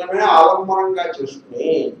మాత్రమే ఆలంబనంగా చేసుకుని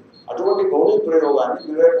అటువంటి గౌరీ ప్రయోగాన్ని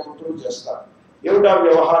వివేకవంతులు చేస్తారు. ఏమిటా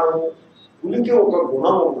వ్యవహారము? పులికి ఒక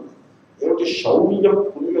గుణం ఉంది. ఏమిటి? శౌర్యము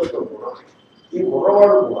పులి యొక్క గుణం. ఈ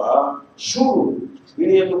కుర్రవాడు కూడా శూరుడు,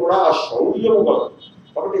 వీడి ఎందుకు కూడా ఆ శౌర్యము కలదు.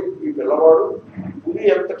 కాబట్టి ఈ పిల్లవాడు పులి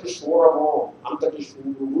ఎంతటి శూరమో అంతటి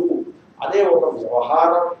శూరుడు అనే ఒక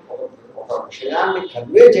వ్యవహారం, ఒక విషయాన్ని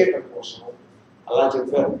కన్వే చేయడం కోసం అలా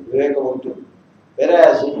చెప్పారు వివేకవంతుడు. వేరే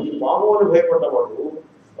ఈ పాము అని భయపడ్డవాడు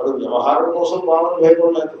వాడు వ్యవహారం కోసం పాముని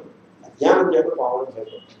భయపడలేదు, అజ్ఞానం చేత పాముని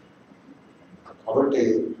భయపడ్డాడు. కాబట్టి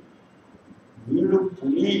వీడు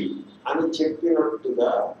పులి అని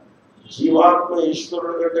చెప్పినట్టుగా జీవాత్మ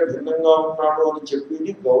ఈశ్వరుడి కంటే భిన్నంగా ఉన్నాడు అని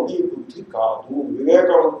చెప్పేది గౌరీ బుద్ధి కాదు,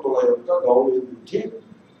 వివేకవంతుల యొక్క గౌరీ బుద్ధి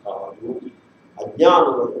కాదు,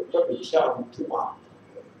 అజ్ఞానుల యొక్క మిథ్యాబుద్ధి మాత్రమే.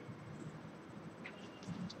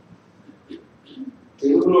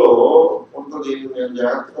 తెలుగులో కొంత దీన్ని నేను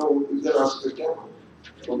జాగ్రత్తగా ఊపిరిగా రాసి పెట్టాను.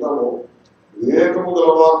 చూద్దాము. వివేకము గల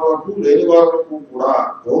వారులకు లేని వారులకు కూడా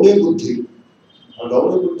గౌరీ బుద్ధి, ఆ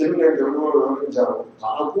గౌరీ బుద్ధిని నేను తెలుగులో వివరించాను.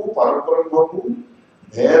 తనకు పరబ్రహ్మము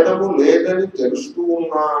భేదము లేదని తెలుస్తూ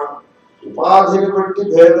ఉన్న ఉపాధిని బట్టి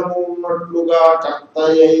భేదము ఉన్నట్లుగా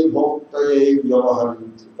కర్తయ్యై భోక్తయ్యై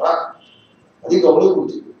వ్యవహరించుట, అది గౌరీ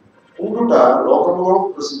బుద్ధి. ఉండుట లోకంలో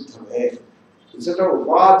ప్రసిద్ధమే. ఇచ్చట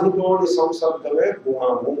ఉపాధిలోని సంసర్గమే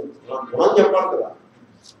గుణము. గుణం చెప్పాలి కదా,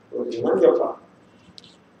 గుణం చెప్పాలి.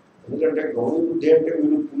 ఎందుకంటే గౌరీ బుద్ధి అంటే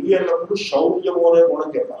వీడు పులి అన్నప్పుడు శౌర్యము అనే గుణం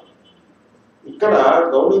చెప్పాలి. ఇక్కడ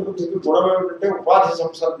గౌరీ బుద్ధికి గుణం ఏమిటంటే ఉపాధి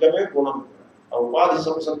సంసర్గమే గుణం. ఆ ఉపాధి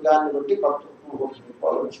సంసర్గాన్ని బట్టి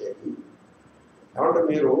కర్తృత్వం చేయాలి. ఏమంటే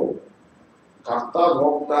మీరు కర్త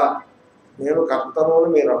భోక్త, నేను కర్తను అని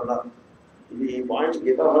మీరు అన్నారు. ఇది ఈ పాయింట్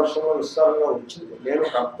గీతా భాషలో విస్తారంగా వచ్చింది. నేను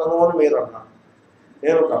కర్తను అని మీరు అన్నారు.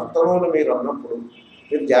 నేను కర్తను అని మీరు అన్నప్పుడు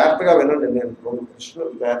మీరు జాగ్రత్తగా వినండి. నేను రెండు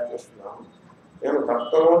ప్రశ్నలు తయారు చేస్తున్నాను. నేను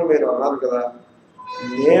కర్తను అని మీరు అన్నారు కదా,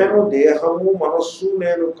 నేను దేహము మనస్సు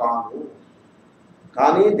నేను కాను,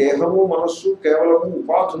 కానీ దేహము మనస్సు కేవలము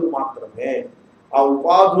ఉపాధులు మాత్రమే. ఆ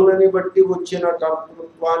ఉపాధులని బట్టి వచ్చిన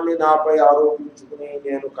కర్తృత్వాన్ని నాపై ఆరోపించుకుని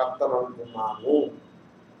నేను కర్తను అనుకున్నాను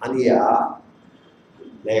అనియా,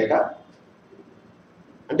 లేక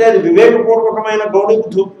అంటే అది వివేకపూర్వకమైన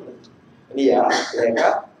గౌరవ అనియా, లేక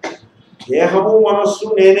దేహము మనస్సు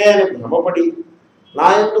నేనే అని భ్రమపడి నా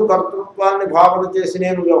యందు కర్తృత్వాన్ని భావన చేసి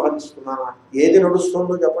నేను వ్యవహరిస్తున్నానా? ఏది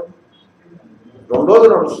నడుస్తుందో చెప్పండి. రెండోది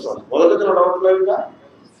నడుస్తుంది, మొదటిది నడవట్లేదుగా.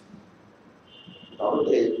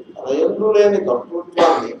 కాబట్టి తన యందు లేని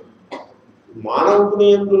కర్తృత్వాన్ని, మానవుని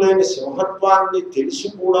యందు లేని సింహత్వాన్ని తెలిసి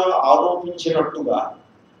కూడా ఆరోపించినట్టుగా,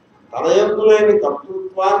 తన యందు లేని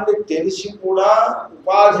కర్తృత్వాన్ని తెలిసి కూడా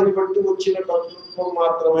ఉపాధిని బట్టి వచ్చిన కర్తృత్వం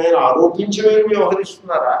మాత్రమే ఆరోపించి మీరు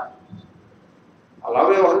వ్యవహరిస్తున్నారా? అలా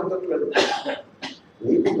వ్యవహరించట్లేదు.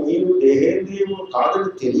 మీరు దేహేంద్రియములు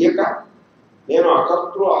కాదని తెలియక, నేను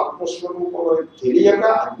అకర్తృ ఆత్మస్వరూపం అని తెలియక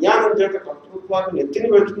అజ్ఞానం చేత కర్తృత్వాన్ని నెత్తిని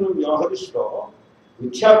పెట్టుకుని వ్యవహరిస్తూ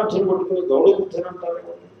మిథ్యాబుద్ధిని పట్టుకుని గౌడ బుద్ధిని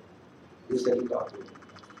అంటారేమో. ఇది సరికాదు.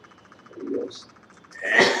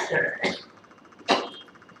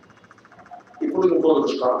 ఇప్పుడు ఇంకో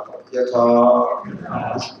దృష్టాంతం. యథా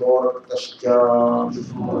విష్ణోరక్తశ్చ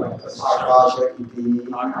ఆకాశ ఇది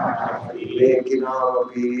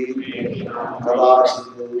వివేకినామపి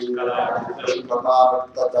కదాచిత్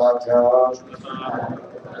ఉష్ణతారక్తతా చ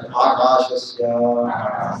ఆకాశస్య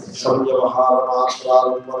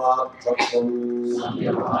సంవ్యవహారమాత్రాలంబనార్థత్వం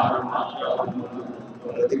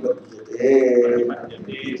ప్రతిపద్యతే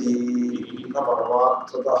ఇది న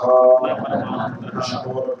పరమార్థతః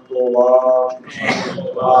విష్ణోరక్తో వా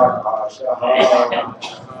ఆకాశః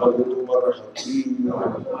భవితుమర్హతి.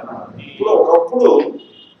 ఇప్పుడు ఒకప్పుడు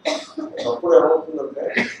ఏమవుతుందంటే,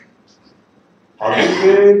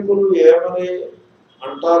 అవివేకులు ఏమని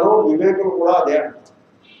అంటారో వివేకులు కూడా అదే అంటారు.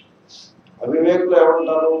 అవివేకులు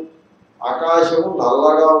ఏమంటారు? ఆకాశము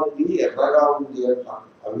నల్లగా ఉంది, ఎర్రగా ఉంది అంటారు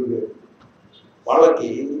అవివేకులు.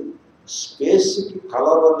 వాళ్ళకి స్పేస్కి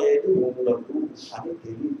కలర్ అనేది ఉండదు అని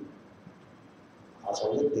తెలియదు. ఆ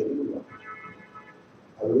సంగతి తెలియదు.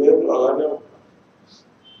 అవివేకులు అలాగే ఉంటారు.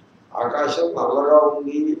 ఆకాశం నల్లగా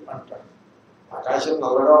ఉంది అంటారు. ఆకాశం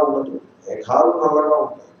నల్లగా ఉండదు, మేఘాలు నల్లగా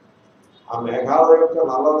ఉంటాయి. ఆ మేఘాల యొక్క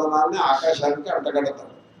నల్లదనాన్ని ఆకాశానికి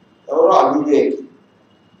అంటగడతాడు ఎవరో అవివేకి.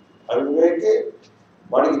 అవివేకి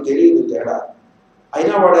వాడికి తెలియదు తేడా.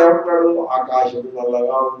 అయినా వాడు ఏమంటాడు? ఆకాశం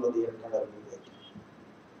నల్లగా ఉన్నది అంటాడు అవివేకి.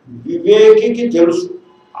 వివేకికి తెలుసు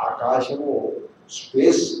ఆకాశము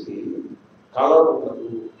స్పేస్కి కలర్ ఉండదు,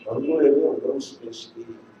 రంగులేమీ ఉండవు స్పేస్కి.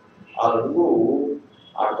 ఆ రంగు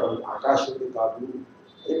ఆకాశంది కాదు,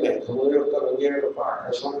 అది మేఘముల యొక్క రంగే తప్ప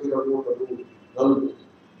ఆకాశానికి రంగు ఉండదు. నలుగు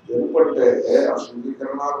ఎందుకంటే ఆ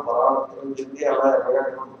శుద్ధీకరణాలు పరావర్తనం చెంది అలా ఎర్రగా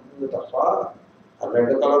కనపడుతుంది తప్ప ఆ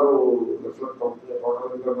రెడ్ కలర్ రిఫ్లెక్ట్ అవుతుంది. టోటల్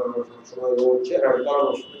రిఫ్లెక్షన్ ఏదో వచ్చి రెడ్ కలర్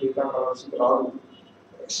వస్తుంది, మిగతా కలర్స్కి రాదు.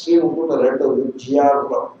 ఎక్స్ట్రీమ్ ఉంటుంది రెడ్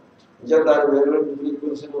జిఆర్లో. ఇంకా దాని వేరే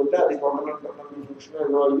ఫ్రీక్వెన్సీ ఉంటే అది టోటల్ రిఫ్లెక్షన్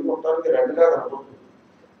ఏదో అయ్యి మొత్తానికి రెడ్గా కనపడుతుంది.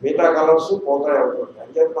 మిగతా కలర్స్ పోతాయి అవుతుంది.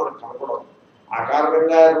 అంటే మనకు కనపడదు.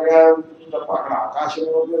 ఆకారంగా ఎర్రగా ఉంటుంది తప్ప అక్కడ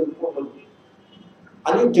ఆకాశంలో వెళ్ళిపోతుంది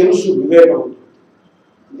అని తెలుసు వివేకం.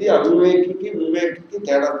 ఇది అవివేకికి వివేకికి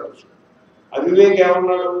తేడా తెలుసు. అవివేక్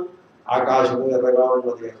ఏమన్నాడు? ఆకాశము ఎర్రగా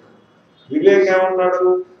ఉన్నది అన్నాడు. వివేక్ ఏమన్నాడు?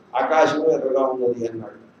 ఆకాశము ఎర్రగా ఉన్నది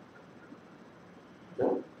అన్నాడు.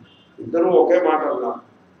 ఇద్దరు ఒకే మాట అన్నారు,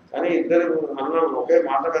 కానీ ఇద్దరు అన్నాం ఒకే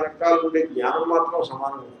మాట వెనకాల ఉండే జ్ఞానం మాత్రం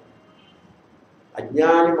సమానంగా.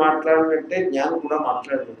 అజ్ఞాని మాట్లాడినట్టే జ్ఞానం కూడా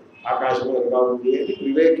మాట్లాడలేదు. ఆకాశము ఎర్రగా ఉంది అని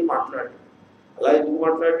వివేకి మాట్లాడాడు. అలా ఎందుకు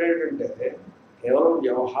మాట్లాడేటంటే కేవలం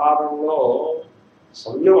వ్యవహారంలో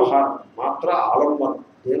సంవ్యవహారం మాత్ర ఆలంబనం,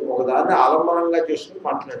 ఒకదాన్ని ఆలంబనంగా చేసుకుని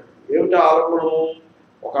మాట్లాడాడు. ఏమిటి ఆలంబనము?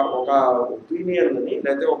 ఒక ఒపీనియన్ని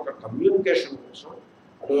లేదా ఒక కమ్యూనికేషన్ కోసం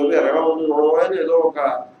అటువైపు ఎరగా ఉంది అని ఏదో ఒక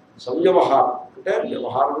సంవ్యవహారం, అంటే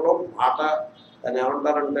వ్యవహారంలో మాట, దాన్ని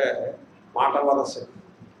ఏమంటారంటే మాట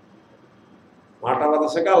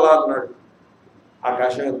వరసగా అలా అన్నాడు.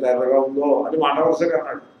 ఆకాశం ఎంత ఎర్రగా ఉందో అని మాట వరసగా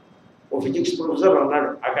అన్నాడు. ఓ ఫిజిక్స్ ప్రొఫెసర్ అన్నాడు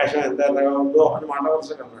ఆకాశం ఎంత ఎర్రగా ఉందో అని మాట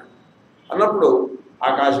వరసగా అన్నాడు. అన్నప్పుడు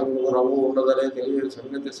ఆకాశం రంగు ఉండదనే తెలియని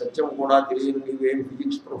సంగతి సత్యం కూడా తెలియని నీవేం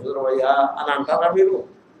ఫిజిక్స్ ప్రొఫెసర్ అయ్యా అని అంటారా మీరు?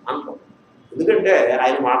 అంటాం. ఎందుకంటే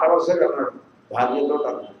ఆయన మాట వరుసగా అన్నాడు, భార్యతో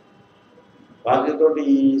అన్నాడు. భార్యతో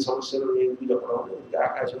ఈ సమస్యలు ఎందుకు చెప్పడం అంటే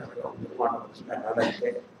ఆకాశం ఎక్కడ ఉంది మాట వరుసగా అన్నాడంటే.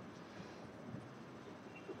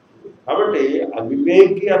 కాబట్టి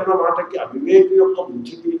అవివేకి అన్న మాటకి, అవివేకి యొక్క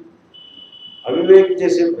బుద్ధికి, అవివేకి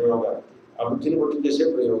చేసే ప్రయోగానికి, ఆ బుద్ధిని బట్టి చేసే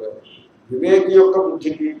ప్రయోగానికి, వివేకి యొక్క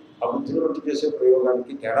బుద్ధికి, ఆ బుద్ధిని బట్టి చేసే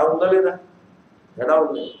ప్రయోగానికి తేడా ఉందా లేదా? తేడా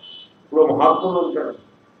ఉంది. ఇప్పుడు మహాత్ముడు ఉంటాడు,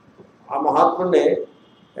 ఆ మహాత్ముడిని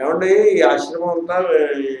ఏమండి ఈ ఆశ్రమం అంతా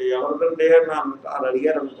ఎవరిదండి అని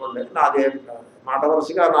అడిగారు అనుకోండి, నాదే అంటారు. మాట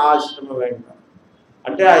వరుసగా నా ఆశ్రమం ఏంటారు.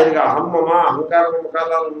 అంటే ఆయనకి అహమ్మమ అహంకార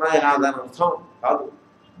మమకారాలు ఉన్నాయి దాని అర్థం కాదు.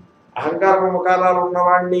 అహంకార మమకారాలు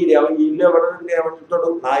ఉన్నవాడిని ఇది ఇల్లు ఎవరిదండి ఏమంటాడు,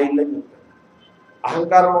 నా ఇల్లు అని చెప్తాడు.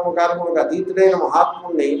 అహంకార మమకారములకు అతీతుడైన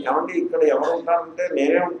మహాత్ముడిని ఏమండి ఇక్కడ ఎవరు ఉంటారంటే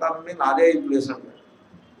నేనే ఉంటానండి, నాదే ఈ ప్లేస్ అంటాడు.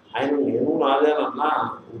 ఆయన నేను నాదేనన్నా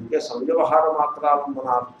ఇంకే సంవ్యవహార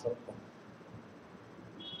మాత్రాలంబనార్థం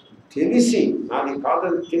తెలిసి నాది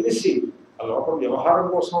కాదని తెలిసి ఆ లోకం వ్యవహారం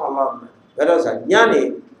కోసం అలా అన్నాడు. వేరే అజ్ఞాని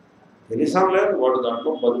తెలిసం లేదు, వాడు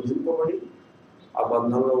దాంట్లో బంధింపబడి ఆ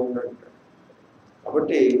బంధంలో ఉండంటాడు.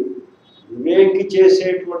 కాబట్టి వివేకి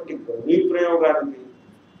చేసేటువంటి గౌరీ ప్రయోగానికి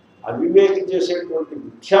అవివేకి చేసేటువంటి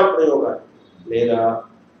మిథ్యా ప్రయోగానికి, లేదా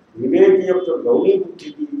వివేకి యొక్క గౌరీ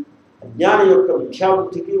బుద్ధికి అజ్ఞాని యొక్క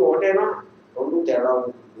మిథ్యాబుద్ధికి ఒకటేనా, రెండు తేడా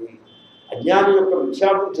ఉంటుంది. అజ్ఞాని యొక్క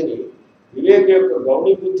మిథ్యాబుద్ధిని వివేక యొక్క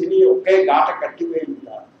గౌరీ బుద్ధిని ఒకే గాట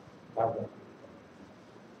కట్టివేయుంటారు.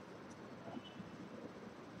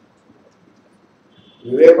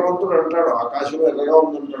 వివేకవంతుడు అంటాడు ఆకాశం ఎర్రగా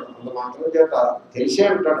ఉందంటాడు, అంత మాత్రం చేత తెలిసే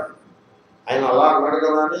అంటాడు. ఆయన అలా అన్నాడు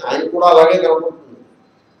కదా అని ఆయన కూడా అలాగే కనపడుతుంది.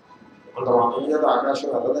 అంత మాత్రం చేత ఆకాశం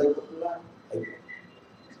ఎర్రదైపోతుందా? అయిపోతుంది.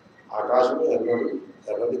 ఆకాశం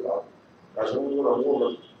ఎర్రది కాదు, ఆకాశం రంగు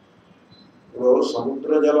ఉండదు. ఇప్పుడు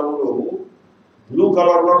సముద్ర జలములు బ్లూ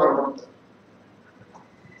కలర్లో కనపడతాయి.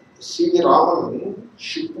 సివి రామన్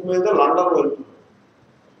షిప్ మీద లండన్ వెళ్తుంది.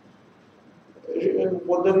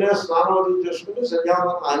 పొద్దున్నే స్నానం అది చేసుకుంటే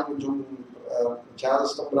సంధ్యావనం, ఆయన కొంచెం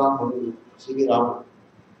చేదస్థ బ్రాహ్మణుడు సివి రామన్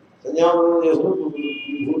సంధ్యావనం చేసుకుని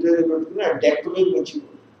భూతేది పెట్టుకుని ఆ డెక్ మీదకి వచ్చి,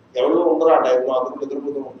 ఎవరో ఉండరు ఆ టైంలో, అందరూ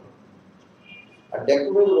నిద్రపోతూ ఉంటారు. ఆ డెక్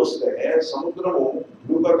మీదకి వస్తే సముద్రము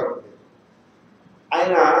బ్లూగా కనపడేది.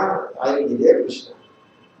 ఆయన ఇదే ప్రశ్న,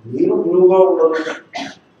 నీరు బ్లూగా ఉండదు,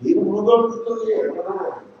 నీరు బ్లూగా ఉంటుంది ఏమన్నా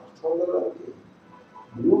అర్థం ఉండడానికి,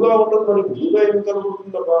 బ్లూగా ఉండదు మరి బ్లూగా ఏమి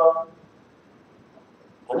కనబడుతుందబ్బా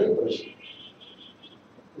అని ప్రశ్న.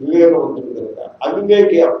 వివేకవంతుడు కనుక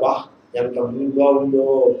అవివేకి అబ్బా ఎంత బ్లూగా ఉందో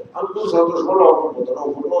అంటూ సంతోషంగా లోపల పోతాడు.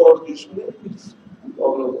 ఒక ఫోటో ఒకటి తీసుకుని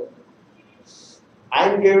లోపల పోతాడు.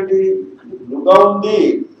 ఆయనకేమిటి బ్లూగా ఉంది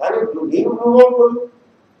కానీ నీరు బ్లూగా ఉండదు,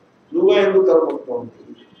 బ్లూగా ఎందుకు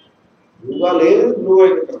కనబడుతుంది, బ్లూగా లేదు బ్లూగా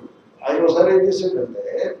ఎందుకు కనబడుతుంది. ఆయన ఒకసారి ఏం చేశాడంటే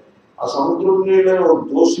ఆ సముద్రం నీళ్ళని ఒక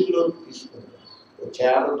దోషుల్లోకి తీసుకున్నాడు, ఒక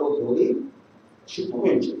చేరతో తోడి షిప్పు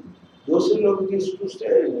పెంచాడు. దోషుల్లోకి తీసుకొస్తే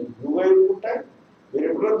బ్లూగా ఎందుకుంటాయి, మీరు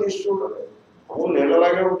ఎప్పుడో తీసుకుంటారు. అప్పుడు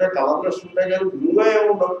నీళ్ళలాగే ఉంటాయి, కలర్లెస్ ఉంటాయి కానీ బ్లూగా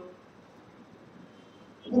ఏముండవు.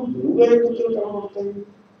 బ్లూగా ఎందుకు కనబడతాయి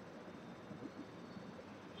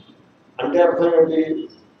అంటే అర్థం ఏంటి,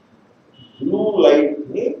 బ్లూ లైట్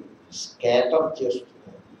ని స్కాటర్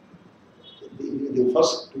చేస్తున్నారు. The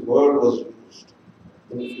first word was used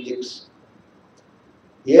in physics.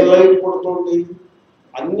 A light పడుతుంది,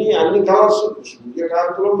 అన్ని కలర్స్,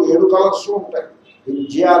 సూర్యకాంతిలో 7 కలర్స్ ఉంటాయి,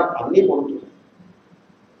 విద్య అన్నీ పడుతున్నాయి.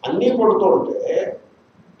 అన్నీ పడుతుంటే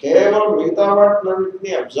కేవలం మిగతా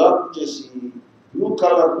వాటినన్నింటినీ అబ్జర్వ్ చేసి బ్లూ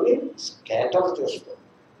కలర్ని స్కాటర్ చేస్తుంది.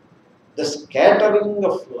 The scattering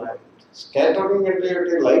of light. Scattering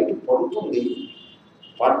అంటే లైట్ పడుతుంది,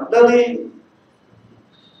 పడ్డది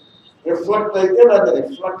రిఫ్లెక్ట్ అయితే దాన్ని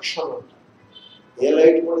రిఫ్లెక్షన్ అంటారు. ఏ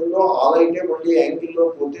లైట్ పడిందో ఆ లైటే మళ్ళీ యాంగిల్లో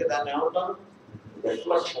పోతే దాన్ని ఏమంటారు,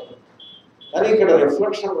 రిఫ్లెక్షన్ అంటారు. కానీ ఇక్కడ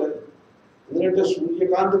రిఫ్లెక్షన్ లేదు, ఎందుకంటే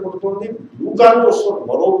సూర్యకాంతి పడుతుంది, బ్లూ కాంతి వస్తుంది,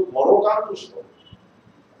 మరో కాంతి వస్తుంది.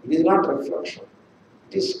 It is not reflection,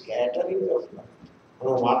 it is scattering of light.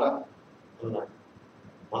 మనం మాట అన్నాడు,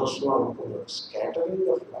 మనసులో అనుకున్నాడు స్కాటరింగ్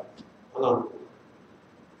ఆఫ్ లైట్ అని అనుకున్నాడు.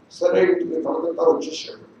 సరే ఇంటికి కలకత్తా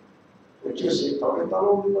వచ్చేసాడు. వచ్చేసి కలకత్తాలో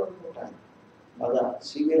ఉంది అనుకుంటా కదా,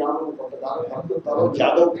 సివి రామన్ కొంతకాలం కలకత్తాలో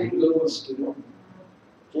జాదవ్ యూనివర్సిటీలో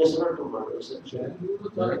చేసినట్టున్నాడు రీసెర్చ్.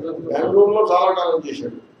 బెంగళూరులో చాలా కాలం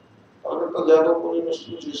చేశాడు, కలకత్తా జాదవ్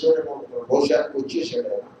యూనివర్సిటీలో చేశాడేమో అనుకున్నాడు. బహుశా వచ్చేసాడు.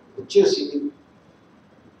 ఆయన వచ్చేసి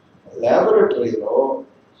ల్యాబొరేటరీలో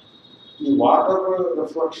ఈ వాటర్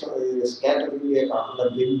రిఫ్లెక్షన్ స్కాటరింగ్ కాకుండా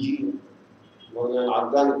బెంజీ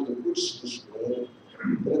ఆర్గానిక్ లిక్విడ్స్ తీసుకుని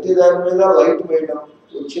ప్రతి దాని మీద లైట్ వేయడం,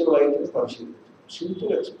 వచ్చిన లైట్ని పరిశీలించడం.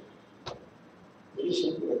 Simple experiment, very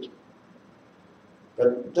simple experiment,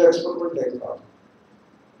 పెద్ద ఎక్స్పెరిమెంట్ ఏం కాదు.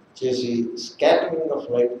 చేసి స్కాటరింగ్ ఆఫ్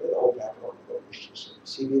లైట్ మీద ఒక పేపర్ పబ్లిష్ చేశారు.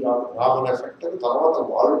 సివి రామన్ ఎఫెక్ట్ అని తర్వాత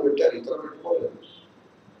వాళ్ళు పెట్టారు, ఇతర పెట్టుకోలేదు.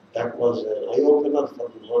 That was eye opener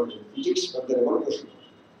for the world physics, పెద్ద రెవల్యూషన్.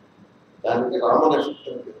 దానికి రామన్ ఎఫెక్ట్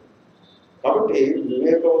అని పేరు. కాబట్టి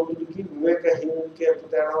వివేకవంతుడికి వివేకహీనుడికి ఎంత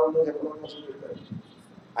తేడా ఉందో చెప్పడం కోసం చెప్పారు.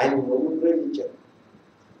 ఆయన ఉపయోగించారు.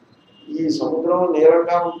 ఈ సముద్రం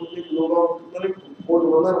నీలంగా ఉంటుంది, బ్లూగా ఉంటుందని కోటి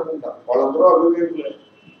మంది అనుకుంటారు, వాళ్ళందరూ అవివేకులే.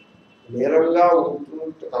 నేరంగా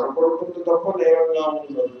ఉంటుంది, కనపడుతుంది తప్ప నేరంగా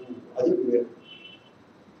ఉండదు, అది వివేకం.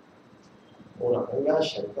 ఓ రకంగా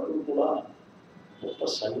శంకరులు కూడా ఒక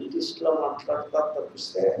సైంటిస్ట్లా మాట్లాడతారు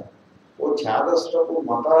తప్పిస్తే ఓ ఛాదస్తపు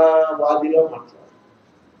మతవాదిగా మాట్లాడారు.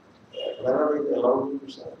 ఎక్కడైనా మీకు ఎలా ఉంటుంది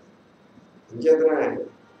సార్? అంచేతనే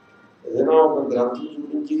ఏదైనా ఒక గ్రంథం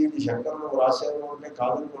చూపించి ఇది శంకరులు రాశారు అంటే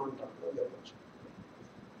కాదని మనం తప్పని చెప్పచ్చు.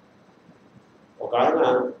 ఒక ఆయన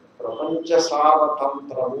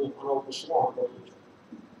ప్రపంచసారతంత్రము అనే పుస్తకం అనుకుంటారు.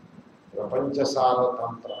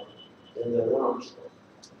 ప్రపంచసారతంత్రం ఏదైనా పుస్తకం,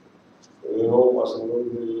 ఏవో అసలు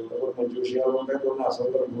మంచి విషయాలు ఉంటాయి, కొన్ని అసలు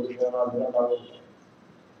విషయాలు అన్ని రకాలు ఉంటాయి.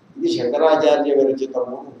 ఇది శంకరాచార్య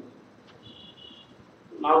విరచితము.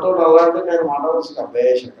 నాతో అలాంటి నేను మాట్లాడాల్సిన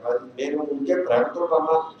అబ్బాయి శంకరాచార్య, నేను ఇంకే ప్రేమతో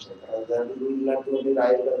అన్నాను, శంకరాచార్యులు ఇలాంటివన్నీ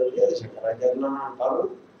రాయలు కదండి, అది శంకరాచార్యులు అని అంటారు.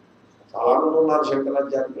 చాలా మంది ఉన్నారు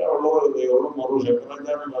శంకరాచార్యులు, ఎవరో మరో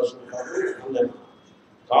శంకరాచార్యులు రాసుకుంటారు అని.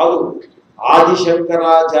 కాదు, ఆది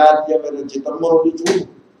శంకరాచార్య విరచితము నుండి చూడు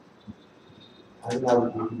అని నాకు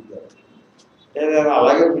చూపించారు. నేను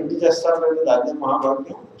అలాగే ప్రింట్ చేస్తానండి, దాన్ని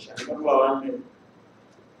మహాభాగ్యం. శంకర్లు అలాంటి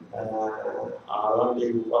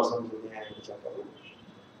ఉపాసనలు ఆయన చెప్పరు.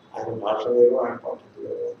 ఆయన భాష వేరు, ఆయన పద్ధతి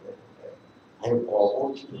వేరు. ఆయన కోపం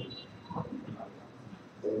వచ్చింది,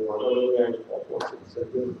 ఆయన కోపం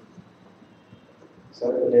వచ్చింది.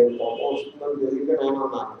 సరే నేను కోపం వస్తుందని తెలియక నేను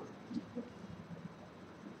అన్నాను.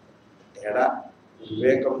 తేడా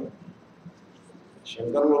వివేకం.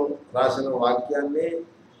 శంకర్లు రాసిన వాక్యాన్ని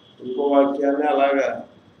ఇంకో వాక్యాన్ని అలాగా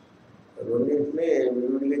రెండింటినీ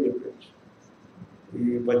విడివిడిగా చెప్పచ్చు. ఈ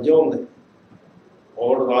పద్యం ఉంది,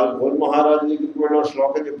 ఒకడు భోజ మహారాజు దగ్గరికి వెళ్ళిన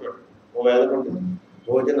శ్లోకం చెప్పాడు. ఓ వేదపండు,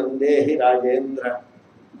 భోజనందేహి రాజేంద్ర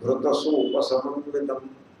ఘృతసు ఉపసమన్వితం.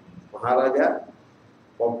 మహారాజా,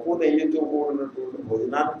 పప్పు నెయ్యితో కూడినటువంటి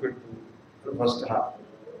భోజనాన్ని పెట్టు అని ఫస్ట్ హాఫ్.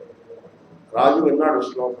 రాజు విన్నాడు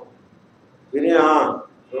శ్లోకం, విని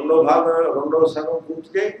రెండో భాగం రెండో సగం పూర్తి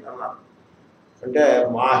చేయి అన్నారు. అంటే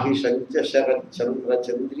మాహి సంచ శరచంద్ర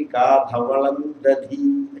చంద్రికా ధవళం దధి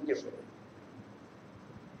అని చెప్పాడు.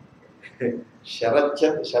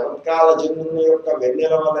 శరత్కాల చంద్రుని యొక్క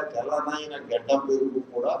వెన్నెల వల్ల తెల్లనైన గడ్డ పెరుగు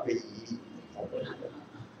కూడా వెయ్యి.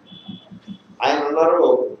 ఆయన అన్నారు,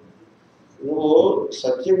 నువ్వు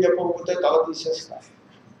సత్యం చెప్పకపోతే తల తీసేస్తా,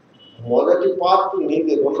 మొదటి పార్ట్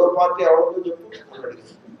నీది, రెండో పార్ట్ ఎవరితో చెప్పు అన్నాడు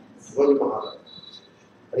భోజ మహారాజు.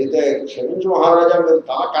 అయితే క్షమించు మహారాజా, మీరు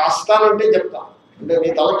తల కాస్తానంటే చెప్తా, అంటే నీ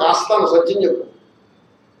తల కాస్తాను, సత్యం చెప్పు.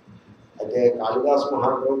 అయితే కాళిదాస్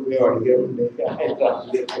మహారాజు మేము అడిగే ఉండే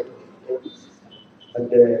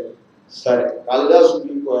అంటే సరే, కాళిదాసు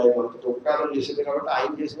మీకు ఆయన అంత ఉపకారం చేసింది కాబట్టి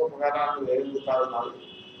ఆయన చేసిన ఉపకారాన్ని నేను కారణాలు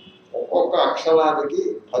ఒక్కొక్క అక్షరానికి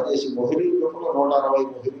 10 మొహిళీ లోపల 160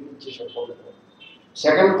 మొహిళీలు ఇచ్చి చెప్పలేదు.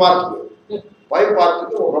 సెకండ్ పార్ట్కి పై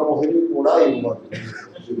పార్ట్కి ఒక మొహిళీ కూడా ఇవ్వాలి.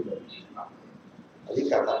 అది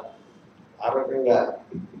కథ. ఆ రకంగా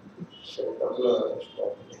శంకరుల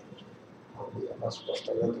శ్లోకం అలా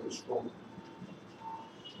స్పష్టంగా తెలుసుకోండి.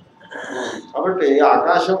 కాబట్టి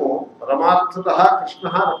ఆకాశము పరమార్థత కృష్ణ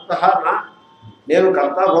రక్త నా, నేను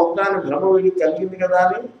కర్తాభోక్త అని భ్రమ వీడికి కలిగింది కదా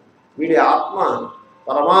అని వీడి ఆత్మ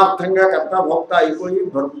పరమార్థంగా కర్తాభోక్త అయిపోయి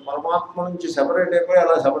పరమాత్మ నుంచి సెపరేట్ అయిపోయి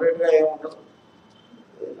అలా సెపరేట్గా ఏముండదు.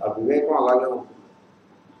 ఆ వివేకం అలాగే ఉంటుంది.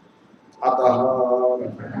 అతః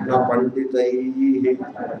న పండితై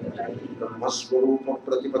బ్రహ్మస్వరూప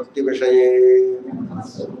ప్రతిపత్తి విషయే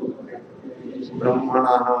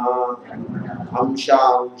బ్రహ్మణః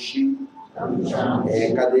అంశాంశి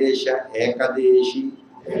ఏకదేశి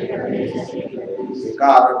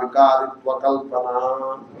వికార వికారిత్వ కల్పన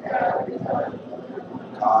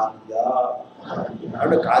కార్య.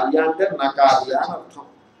 అంటే కార్య అంటే నా కార్య అని అర్థం.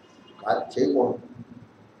 కార్య చేయకూడదు.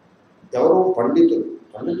 ఎవరు? పండితులు.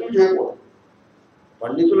 పండితులు చేయకూడదు.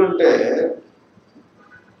 పండితులు అంటే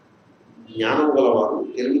జ్ఞానము గలవారు,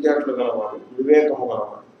 తెలివితేటలు గలవారు, వివేకము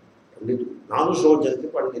గలవారు పండితులు. నాను శోచంతి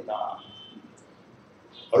పండిత,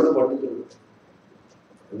 వాళ్ళు పండితులు.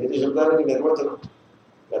 పండిత శబ్దానికి నిర్వచనం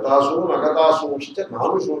గతాసు నగతాసు ఉంచితే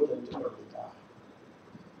నాను శోచంతి పండిత.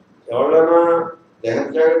 ఎవరైనా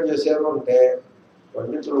దేహత్యాగం చేశారు అంటే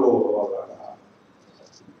పండితులు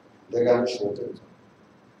అంతేగాని శోకించారు.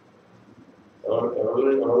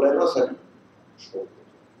 ఎవరైనా సరే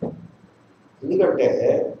శోకించారు. ఎందుకంటే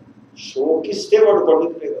శోకిస్తే వాడు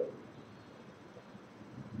పండితులే కదా.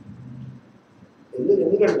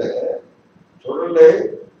 ఎందుకంటే చూడండి,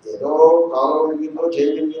 ఏదో కాలం విరిగిందో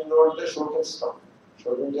చేయి విరిగిందో అంటే శోకిస్తాం.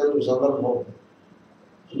 శోకించేందుకు సందర్భం ఉంది.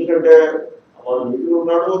 ఎందుకంటే వాడు మిగిలి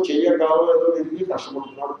ఉన్నాడు, చెయ్య కాలం ఏదో విరిగి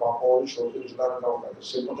కష్టపడుతున్నాడు పాపం అని శోకించడానికి అవకాశం,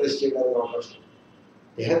 సింపతైజ్ చేయడానికి అవకాశం.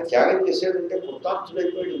 దేహ త్యాగం చేసేదంటే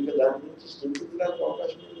కృతార్థుడైపోయాడు, ఇంకా దాని నుంచి చింతించడానికి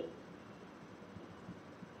అవకాశం లేదు.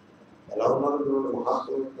 ఎలా ఉన్నారు చూడండి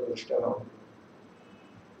మహాత్ముల యొక్క దృష్టి ఎలా ఉంది.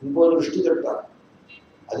 ఇంకో దృష్టి చెప్తారు,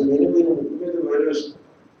 అది వెళ్ళి మీరు ముక్కు మీద వేరేసుకుంటారు.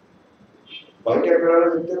 బయట ఎక్కడైనా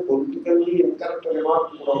చెప్తే పొలిటికల్లీ ఇన్కరెక్ట్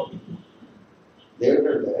రిమార్క్ కూడా ఉంటుంది.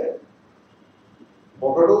 ఏంటంటే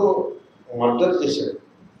ఒకడు మర్డర్ చేశాడు,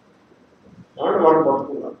 కాబట్టి వాడు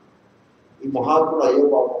పట్టుకున్నాడు. ఈ మహాత్ముడు అయ్యో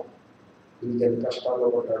పాపం వీళ్ళకి ఎన్ని కష్టాల్లో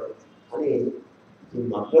పడ్డాడు అని ఈ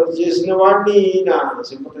మర్డర్ చేసిన వాడిని ఈయన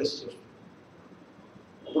సింపతైజ్ చేస్తాడు.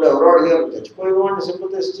 ఇప్పుడు ఎవరో అడిగారు, చచ్చిపోయిన వాడిని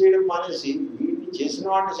సింపతైజ్ చేయడం మానేసి వీడిని చేసిన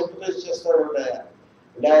వాడిని సింపతైజ్ చేస్తాడంటే,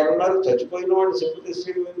 అంటే ఆయన ఉన్నారు చచ్చిపోయిన వాడిని సింపతైజ్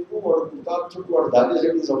చేయడం ఎందుకు, వాడు కృతార్థుడు, వాడు దాని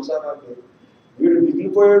చేసి సంసారాన్ని, వీడు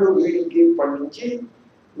మిగిలిపోయాడు, వీడికి పండించి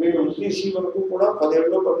వీడు ఉత్తీసి వరకు కూడా 10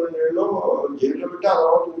 ఏళ్ళు 12 ఏళ్ళు జైల్లో పెట్టి ఆ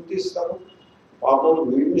తర్వాత ఉత్తీస్తారు. పాపం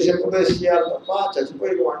వీడిని సింపతైజ్ చేయాలి తప్ప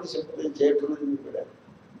చచ్చిపోయిన వాడిని సింపతైజ్ చేయట్లేదు.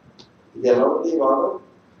 ఇది ఎలా ఉంది ఈ వాదం?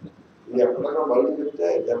 ఇది ఎక్కడైనా బయట చెప్తే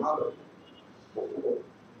జనాలు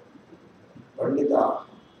పండిత.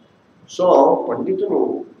 సో పండితులు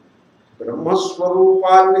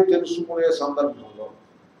బ్రహ్మస్వరూపాన్ని తెలుసుకునే సందర్భంలో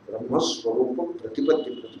బ్రహ్మస్వరూపం ప్రతిపత్తి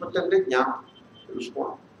అంటే జ్ఞానం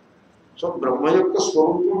తెలుసుకోవడం. సో బ్రహ్మ యొక్క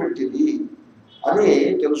స్వరూపం ఎట్టిది అని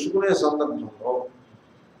తెలుసుకునే సందర్భంలో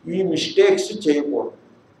ఈ మిస్టేక్స్ చేయకూడదు.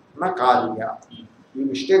 నా కార్య ఈ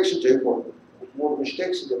మిస్టేక్స్ చేయకూడదు. 3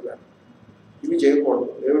 మిస్టేక్స్ చెప్పాను, ఇవి చేయకూడదు.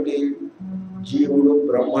 ఏమిటి? జీవుడు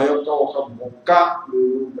బ్రహ్మ యొక్క ఒక ముక్క,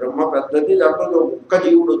 బ్రహ్మ పెద్దది, దాంట్లో ముక్క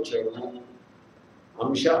జీవుడు వచ్చాడు,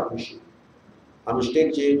 అంశి. ఆ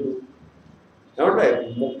మిస్టేక్ చేయదు. ఏమంటే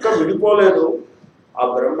ముక్క విడిపోలేదు, ఆ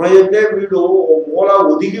బ్రహ్మయే వీడు ఓ మూల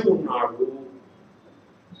ఒదిగి ఉన్నాడు.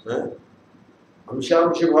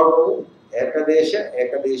 అంశాంశి భావము ఏకదేశి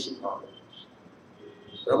భావం.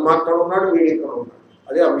 బ్రహ్మ అక్కడ ఉన్నాడు, వీడు ఇక్కడ ఉన్నాడు,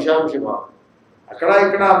 అదే అంశాంశి భావం. అక్కడ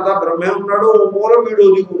ఇక్కడ అంతా బ్రహ్మే ఉన్నాడు, ఓ మూల వీడు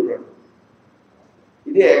ఒదిగి ఉన్నాడు,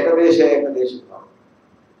 ఇది ఏకదేశి భావం.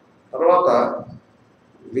 తర్వాత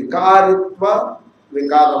వికారిత్వ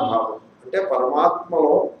వికార భావం, అంటే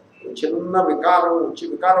పరమాత్మలో చిన్న వికారం వచ్చి,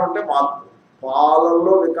 వికారం అంటే మార్పు.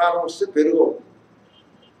 పాలల్లో వికారం వస్తే పెరుగు,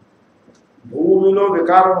 భూమిలో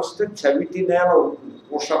వికారం వస్తే చవిటి నేల అవుతుంది,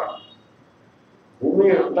 ఉషర. భూమి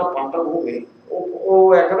అంతా పంట భూమి, ఓ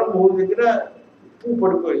ఎకరం భూమి దగ్గర ఉప్పు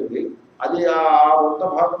పడిపోయింది, అది ఆ వంత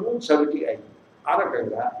భాగము చవిటి అయింది. ఆ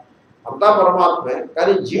రకంగా అంతా పరమాత్మే,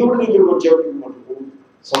 కానీ జీవుడి దగ్గరికి వచ్చేప్పటికి మనకు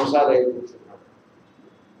సంసారం అయి కూర్చున్నాడు.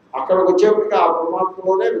 అక్కడికి వచ్చేప్పటికి ఆ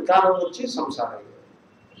పరమాత్మలోనే వికారం వచ్చి సంసారం అయ్యాడు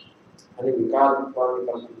అని వికారత్వాన్ని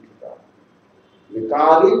కల్పించుతారు.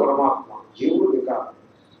 వికారి పరమాత్మ, జీవుడు వికారం.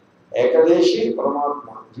 ఏకదేశి పరమాత్మ,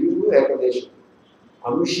 జీవుడు ఏకదేశం.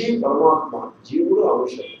 అంశి పరమాత్మ, జీవుడు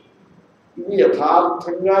అంశం. ఇవి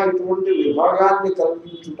యథార్థంగా ఇటువంటి విభాగాన్ని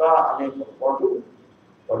కల్పించుట అనే పొరపాటు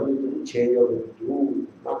పండితులు చేయవద్దు.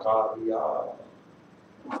 నా కార్య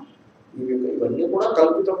ఇవన్నీ కూడా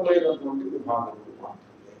కల్పితములైనటువంటి విభాగములు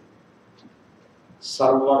మాత్రమే.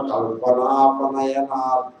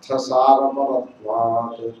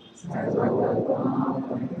 సర్వకల్పనాపనయనార్థసారపరత్వాత్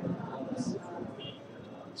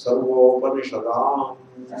సర్వోపనిషదాం.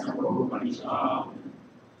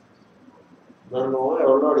 నన్ను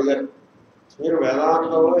ఎవరో అడిగారు, మీరు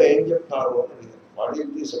వేదాంతంలో ఏం చెప్తారు అని అడిగారు. What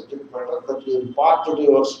is the subject matter that you impart to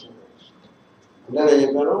your students అంటే నేను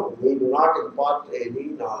చెప్పాను, we do not impart any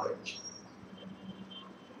knowledge.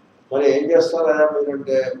 మరి ఏం చేస్తారా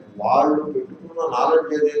మీరంటే, వాళ్ళు పెట్టుకున్న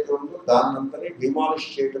నాలెడ్జ్ ఏదైతే ఉందో దాన్నంతని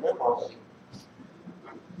డిమాలిష్ చేయడమే మా పని.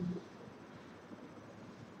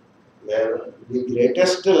 The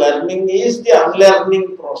greatest learning is the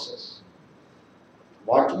unlearning process.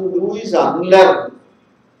 What you do is unlearn.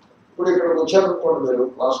 ఇప్పుడు ఇక్కడికి వచ్చారనుకోండి, మీరు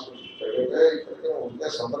క్లాస్కి ఇక్కడికి ఉంటే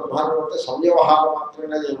సందర్భాన్ని బట్టి సంవ్యవహారం మాత్రమే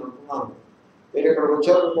నేను అంటున్నాను. మీరు ఇక్కడికి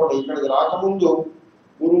వచ్చారనుకోండి, ఇక్కడికి రాకముందు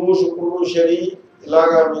గురువు శుక్రుడు శని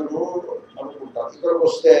ఇలాగా మీరు అనుకుంటారు. ఇక్కడికి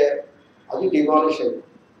వస్తే అది డిమాలిష్ అయింది.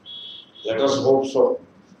 Let us hope so.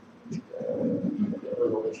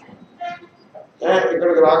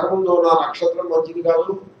 ఇక్కడికి రాకముందు నా నక్షత్రం మంచిది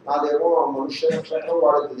కాదు, నాదేమో మనుష్య నక్షత్రం,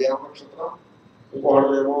 వాడికి దేవ నక్షత్రం,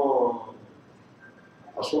 ఇంకొకటిదేమో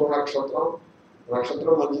అసుర నక్షత్రం,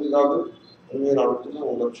 నక్షత్రం మంచిది కాదు అని మీరు అనుకుంటూ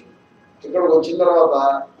ఉండొచ్చు. ఇక్కడికి వచ్చిన తర్వాత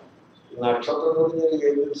నక్షత్రం గురించి నీకు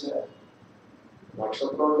ఏం తెలుసా,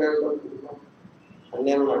 నక్షత్రం లేదనుకుంటున్నాం అని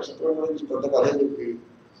నేను నక్షత్రం గురించి పెద్ద కథ చెప్పి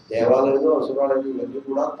దేవాలయాలు అసురాలయాలు ఇవన్నీ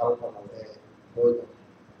కూడా కల్పనలే.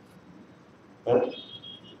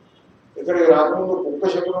 ఇక్కడికి రాకముందు కుక్క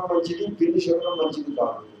శకునం మంచిది, పిల్లి శకునం మంచిది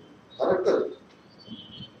కాదు. కరెక్ట్, అది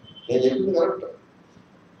నేను చెప్పింది కరెక్ట్.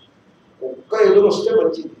 కుక్క ఎదురొస్తే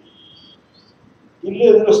మంచిది, పిల్లి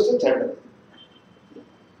ఎదురొస్తే చెడ్డది.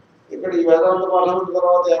 ఇక్కడ ఈ వేదాంత పాఠం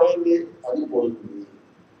తర్వాత ఏమైంది, అది పోయింది.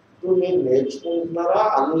 ఇప్పుడు మీరు నేర్చుకుంటున్నారా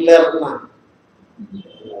అన్లెర్న్,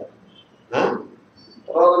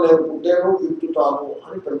 తర్వాత నేను పుట్టాను గిట్టుతాను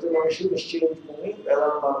అని ప్రతి మనిషి నిశ్చయించుకుని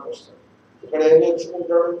వేదాంతానికి వస్తాడు. ఇక్కడ ఏం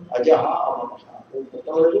నేర్చుకుంటాడు, అజహ అమరహ, నువ్వు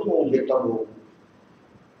పుట్టలేదు, నువ్వు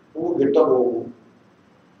గిట్టబోవు,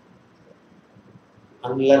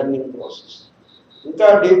 అన్లెర్నింగ్ ప్రాసెస్. ఇంకా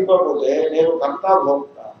డీప్గా పోతే నేను కర్త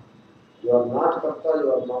భోక్త, యు ఆర్ నాట్ కర్త, యు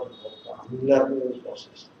ఆర్ నాట్ భోక్త, అన్లెర్నింగ్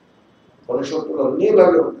ప్రాసెస్. ఉపనిషత్తులు అన్నీ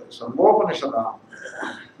ఇలాగే ఉంటాయి. సర్వోపనిషద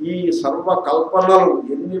ఈ సర్వ కల్పనలు,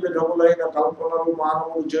 ఎన్ని విధములైన కల్పనలు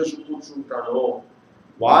మానవుడు చేసి కూర్చుంటాడో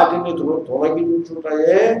వాటిని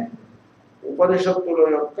తొలగించుటయే ఉపనిషత్తుల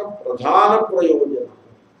యొక్క ప్రధాన ప్రయోజనం.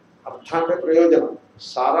 అర్థ అంటే ప్రయోజనం,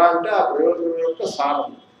 సార అంటే ఆ ప్రయోజనం యొక్క సారం.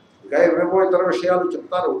 ఇంకా ఏమేమో ఇతర విషయాలు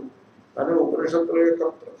చెప్తారు, కానీ ఉపనిషత్తుల యొక్క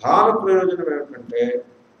ప్రధాన ప్రయోజనం ఏమిటంటే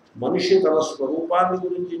మనిషి తన స్వరూపాన్ని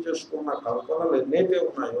గురించి చేసుకున్న కల్పనలు ఎన్నైతే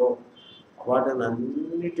ఉన్నాయో వాటిని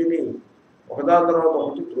అన్నిటినీ ఒకదాని తర్వాత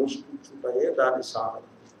ఒకటి త్రోసుకుంటుంటాయే దాని సారం.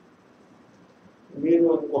 మీరు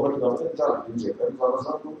ఇంకొకటి గమనించాలి, చెప్పారు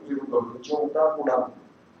పరసార్లు మీరు గమనించే ఉంటారు కూడా.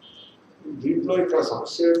 దీంట్లో ఇక్కడ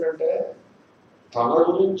సమస్య ఏంటంటే తన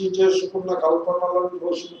గురించి చేసుకున్న కల్పనలను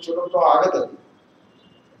త్రోసిపుచ్చడంతో ఆగదది.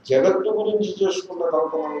 జగత్తు గురించి చేసుకున్న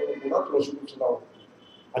కల్పనలను కూడా త్రోసిపుచ్చడం.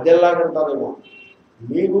 అది ఎలాగంటారేమో,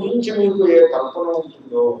 మీ గురించి మీకు ఏ కల్పన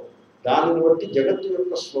ఉంటుందో దానిని బట్టి జగత్తు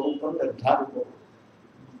యొక్క స్వరూపం నిర్ధారింపబడుతుంది.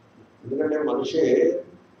 ఎందుకంటే మనిషి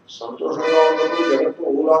సంతోషంగా ఉన్నప్పుడు జగత్తు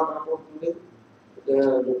ఊలా కనపడుతుంది,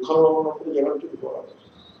 దుఃఖంలో ఉన్నప్పుడు జగత్తు ఇంకోలా.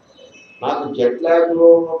 నాకు జెట్ ల్యాగ్లో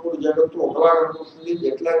ఉన్నప్పుడు జగత్తు ఒకలా కనిపిస్తుంది,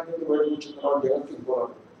 జెట్ ల్యాగ్ నుంచి బయటకు వచ్చిన తర్వాత జగత్తు ఇంకోలా.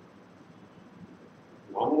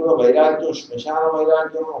 మామూలుగా వైరాగ్యం, శ్మశాన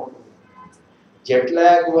వైరాగ్యం ఉంటుంది, జెట్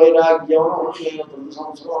ల్యాగ్ వైరాగ్యం ఒకటి నేను ప్రతి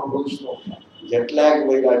సంవత్సరం అనుభవిస్తూ ఉంటాను. జెట్ ల్యాగ్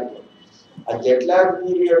వైరాగ్యం, ఆ జెట్ ల్యాగ్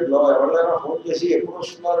పీరియడ్లో ఎవరైనా ఫోన్ చేసి ఎప్పుడు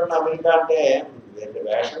వస్తున్నారని అమెరికా అంటే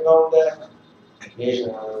వేషంగా ఉందే,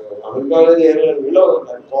 అమెరికా లేదు ఏం లేదు, వీళ్ళు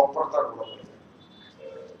కోపడతారు.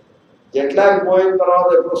 జెట్ ల్యాగ్ పోయిన తర్వాత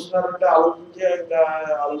ఎప్పుడు వస్తున్నారంటే ఆలోచించే ఇంకా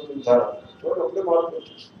ఆలోచించారు. చూడండి అప్పుడే మార్పు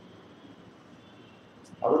వచ్చేస్తుంది.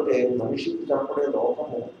 కాబట్టి మనిషికి కనపడే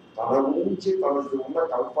లోకము తన గురించి తనకు ఉన్న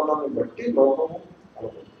కల్పనని బట్టి లోకము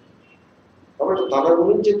కనపడుతుంది. కాబట్టి తన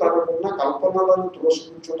గురించి తనకున్న కల్పనలను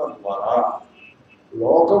త్రోసిపుచ్చడం ద్వారా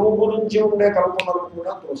లోకము గురించి ఉండే కల్పనలు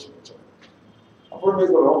కూడా త్రోసిపుచ్చడం. అప్పుడు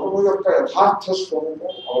మీకు లోకము యొక్క యథార్థ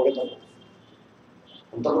స్వరూపం అవగతం.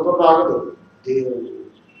 అంతటితో ఆగదు.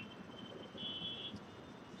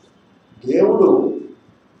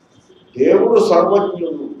 దేవుడు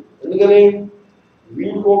సర్వజ్ఞుడు. ఎందుకని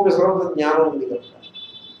వీడికోపి సర్వ జ్ఞానం ఉంది కనుక.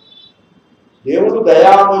 దేవుడు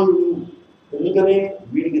దయామయుడు. ఎందుకని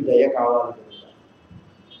వీడికి దయ కావాలి కనుక.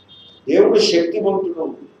 దేవుడు శక్తివంతుడు.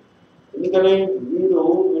 ఎందుకని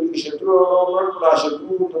వీడికి శత్రువులో ఉన్నప్పుడు ఆ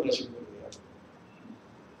శత్రువు నశింపజేయాలి.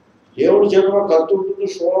 దేవుడి చేతిలో కత్తి ఉంటుంది,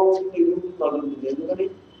 శూలం ఉంటుంది, ఇది ఉంటుంది, అది ఉంటుంది.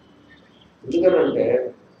 ఎందుకనంటే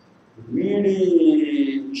వీడి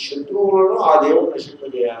శత్రువులను ఆ దేవుడు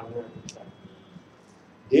నశింపజేయాలని అంటారు.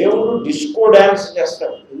 దేవుడు డిస్కో డ్యాన్స్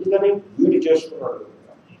చేస్తాడు. ఎందుకని వీడు చేస్తున్నాడు.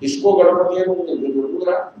 డిస్కో గణపతి అని ఉంది, మీరు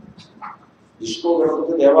ఎరుగురా. డిస్కో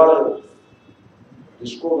గణపతి దేవాలయం,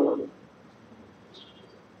 డిస్కో గణపతి.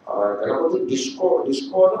 గణపతి డిస్కో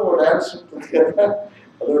అని ఓ డ్యాన్స్ ఉంటుంది కదా,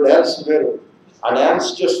 అదో డ్యాన్స్ పేరు. ఆ డ్యాన్స్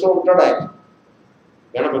చేస్తూ ఉంటాడు ఆయన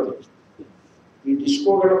గణపతి. ఈ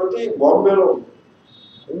డిస్కో గణపతి బాంబేలో ఉంది.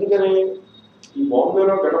 ఎందుకని ఈ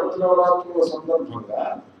బాంబేలో గణపతి నవరాత్రుల సందర్భంగా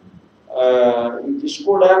ఈ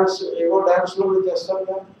డిస్కో డ్యాన్స్ ఏవో డ్యాన్స్లో చేస్తారు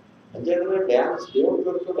కదా. అంతేకానే డ్యాన్స్ దేవుడి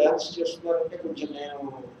పేరుతో డ్యాన్స్ చేస్తున్నారంటే కొంచెం నేను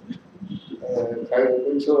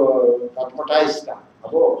కొంచెం కట్పటాయిస్తాను.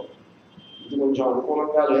 అబ్బో ఇది కొంచెం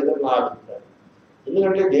అనుకూలంగా లేదని నా అభిప్రాయం.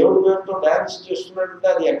 ఎందుకంటే దేవుడి పేరుతో డ్యాన్స్ చేస్తున్నట్టుంటే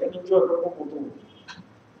అది ఎక్కడి నుంచో ఎక్కడికో పోతుంది.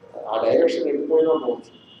 ఆ డైరెక్షన్ ఎటుపోయినా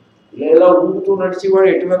పోవచ్చు. ఇలా ఊగుతూ నడిచేవాడు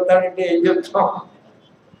ఎటు వెళ్తాడంటే ఏం చెప్తాం.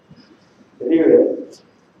 ఎనీవే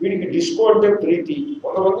వీడికి డిస్కో అంటే ప్రీతి,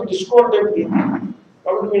 కొంతమంది డిస్కో అంటే ప్రీతి.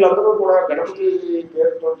 కాబట్టి వీళ్ళందరూ కూడా గణపతి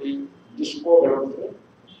పేరుతో డిస్కో గణపతి.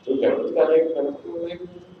 గణపతికి అనేక గణపతులు ఉన్నాయి.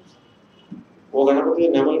 ఓ గణపతి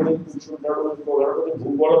నెమలి మీద కూర్చుంటాడు, ఇంకో గణపతి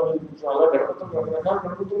భూగోళం మీద కూర్చుంటాడు. అలా గణపతులు రకరకాల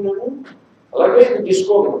గణపతులు లేవు. అలాగే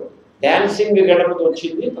డిస్కో గణపతి, డాన్సింగ్ గణపతి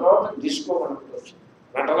వచ్చింది, తర్వాత డిస్కో గణపతి వచ్చింది.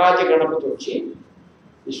 నటరాజ గణపతి వచ్చి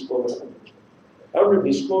డిస్కో గణపతి వచ్చింది. కాబట్టి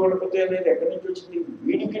డిస్కో గణపతి అనేది ఎక్కడి నుంచి వచ్చింది,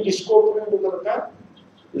 వీడికి డిస్కో ఉంది కనుక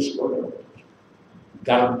డిస్కో గణపతి.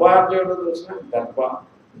 గర్భ అంటే ఏదో తెలిసిన గర్భ,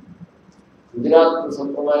 గుజరాత్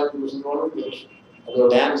సంప్రదాయం చూసిన వాళ్ళు తెలుసు. అదో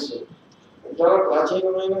డ్యాన్స్, చాలా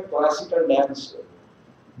ప్రాచీనమైన క్లాసికల్ డ్యాన్స్.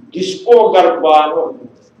 డిస్కో గర్భ అని ఉంటుంది.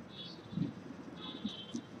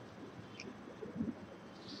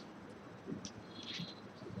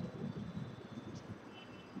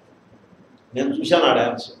 నేను చూశాను ఆ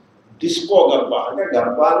డ్యాన్స్. డిస్కో గర్భ అంటే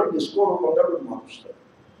గర్భాన్ని డిస్కో రూపంగా వీడు మారుస్తాడు.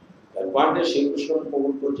 గర్భ అంటే శ్రీకృష్ణుడు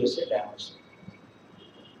పొగుడుతో చేసే డ్యాన్స్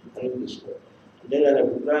అని డిస్కో అంటే దాని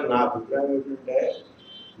అభిప్రాయం. నా అభిప్రాయం ఏంటంటే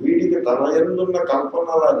వీడికి తన ఎందున్న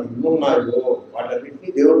కల్పనలు అది ఎన్నున్నాయో వాటన్నింటినీ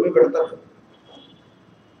దేవుడిని పెడతాడు.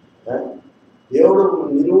 దేవుడు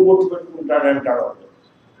నిలువు బొట్టు పెట్టుకుంటాడంటాడు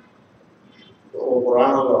ఓ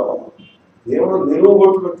పురాణంలో. దేవుడు నిలువు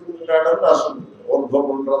బొట్టు పెట్టుకుంటాడని రాస్తుంది.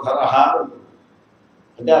 ఓర్ధ్వపుండ్రధర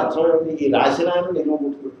అంటే అర్థం ఏంటి? ఈ రాసిన ఆయన నిలువు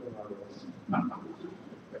బొట్టు పెట్టుకున్నాడు.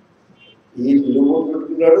 ఈ నిలువు బొట్టు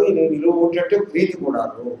పెట్టుకున్నాడు. ఈ నిలువు బొట్టు అంటే ప్రీతి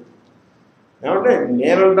కూడాను. ఏమంటే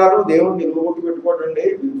నేనంటాను దేవుడు నిలువు బొట్టు పెట్టుకోడండి,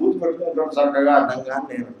 విభూతి పెట్టుకుంటాడు చక్కగా అడ్డంగా అని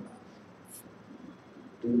నేనంటాను.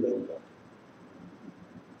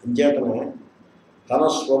 అంచేతనే తన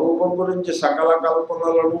స్వరూపం గురించి సకల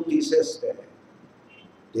కల్పనలను తీసేస్తే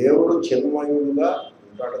దేవుడు చిన్మయుడుగా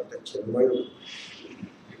ఉంటాడంటే. చిన్మయుడు,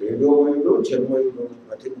 వేదోమయుడు, చిన్మయుడు,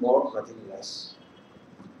 నథింగ్ మోర్ నథింగ్ లెస్.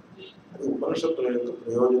 అది ఉపనిషత్తుల యొక్క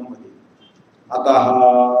ప్రయోజనం. అది అతః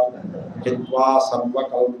హిత్వా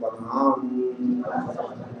సర్వకల్పనాం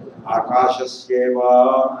ఆకాశస్యేవ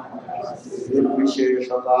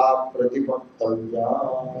నిర్విశేషత ప్రతిపత్తవ్యా.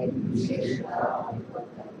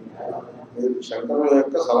 మీరు శంకరుల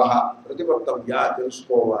యొక్క సలహా ప్రతిపత్తవ్య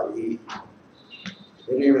తెలుసుకోవాలి.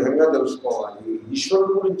 మీరు ఈ విధంగా తెలుసుకోవాలి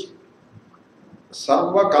ఈశ్వరుడు గురించి.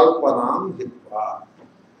 సర్వకల్పనాం హిత్వా,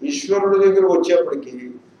 ఈశ్వరుడి దగ్గర వచ్చేప్పటికీ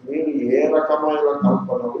మీరు ఏ రకమైన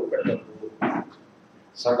కల్పనలు పెట్టద్దు.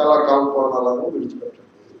 సకల కల్పనలను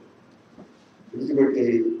విడిచిపెట్టండి. విడిచిపెట్టి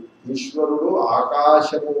ఈశ్వరుడు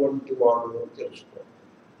ఆకాశము వంటి వాడు అని తెలుసుకోవాలి.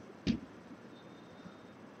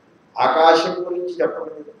 ఆకాశం గురించి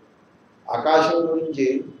చెప్పండి. మీరు ఆకాశం గురించి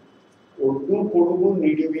ఒడ్డు పొడుగు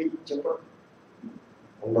నిడివి చెప్పండి.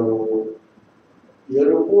 ఉండవు.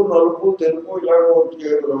 ఎరుపు నలుపు తెలుపు ఇలాగ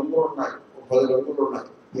 7 రంగులు ఉన్నాయి, 10 రంగులు ఉన్నాయి.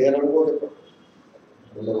 ఏ రంగు చెప్పండి.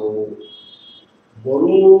 ఉండవు.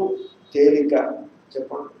 బరువు తేలిక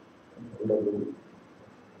చెప్పండి. ఉండవు.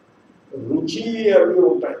 రుచి అవి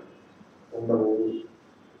ఉంటాయి. ఉండవు.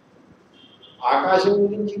 ఆకాశం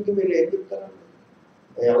గురించి ఇంక మీరు ఏం చెప్తారండి?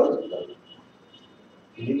 ఎలా చెప్తారు?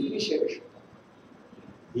 నిర్విశేషత.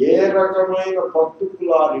 ఏ రకమైన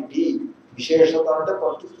పర్టికులారిటీ, విశేషత అంటే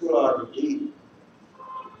పర్టికులారిటీ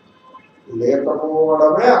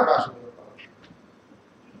లేకపోవడమే ఆకాశం యొక్క లక్షణం.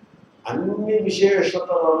 అన్ని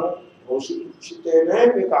విశేషతలను పోషించితేనే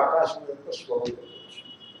మీకు ఆకాశం యొక్క స్వరూపం.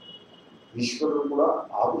 ఈశ్వరుడు కూడా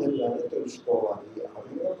ఆ విధంగానే తెలుసుకోవాలి. ఆ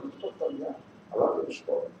విధంగా ప్రతిపత్తంగా అలా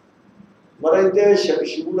తెలుసుకోవాలి. మరైతే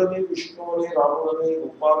శివుడని, విష్ణువుని, రాములని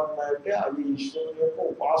రూపాలు ఉన్నాయంటే అవి ఈశ్వరుని యొక్క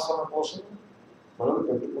ఉపాసన కోసం మనం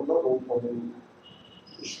పెట్టుకున్న రూపము.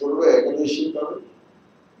 ఈశ్వరుడు ఏకదేశీ కాదు.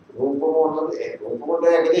 రూపము అన్నది రూపం అంటే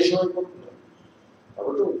ఏకదేశం అయిపోతుంది.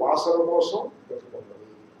 కాబట్టి ఉపాసన కోసం పెట్టుకున్నది.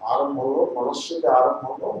 ఆరంభంలో మనస్సుకి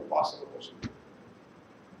ఆరంభంలో ఉపాసన కోసం.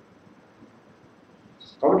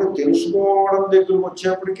 కాబట్టి తెలుసుకోవడం దగ్గరకు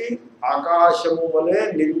వచ్చేప్పటికీ ఆకాశము వలె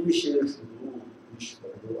నిర్విశేషుడు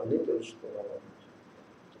ఈశ్వరుడు అని తెలుసుకోవాలి.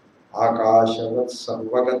 ఆకాశవత్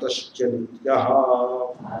సర్వగతశ్చ నిత్యః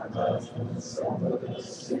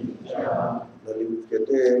న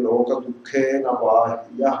లిప్యతే లోకదుఃఖేన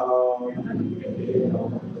బాహ్యః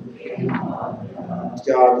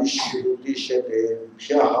ఇత్యాది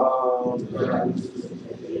శ్రుతిశతేభ్యః.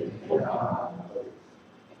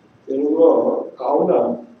 తెలుగులో కావున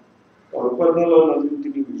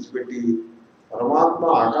కల్పనలన్నింటినీ విడిచిపెట్టి పరమాత్మ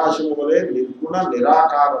ఆకాశము వలె నిర్గుణ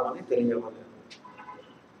నిరాకారం అని తెలియవలెను.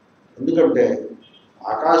 ఎందుకంటే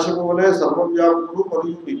ఆకాశము వలె సర్వవ్యాపకుడు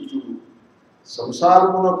మరియు నిత్యుడు.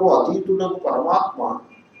 సంసారమునకు అతీతుడకు పరమాత్మ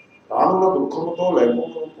ప్రాణుల దుఃఖముతో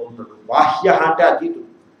లేకుండా పొందడు. బాహ్య అంటే అతీతుడు.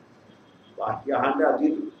 బాహ్య అంటే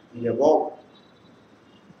అతీతుడు. ఈ అబౌవ్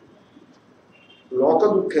లోక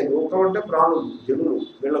దుఃఖే. లోకం అంటే ప్రాణులు, జనులు,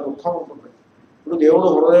 వీళ్ళ దుఃఖం ఉంటుంది. ఇప్పుడు దేవుడు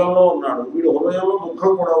హృదయంలో ఉన్నాడు. వీడు హృదయంలో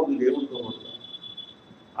దుఃఖం కూడా ఉంది దేవుడితో ఉంటుంది.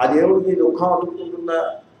 ఆ దేవుడికి దుఃఖం అందుకుంటుందా?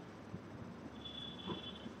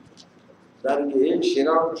 దానికి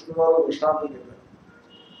శ్రీరామకృష్ణ వారు దృష్టాంతం చెప్పారు.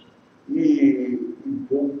 ఈ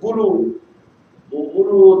బొగ్గులు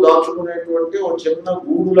దాచుకునేటువంటి ఒక చిన్న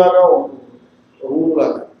గూడులాగా ఉంటుంది,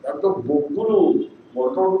 రూములాగా. దాంట్లో బొగ్గులు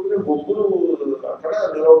మొట్టమొదటి బొగ్గులు అక్కడ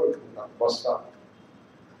నిలవబెట్టుకుంటారు. బస్తా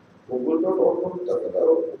బొగ్గులతో వండుకుంటారు కదా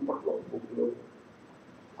కుంపట్లో బొగ్గులు.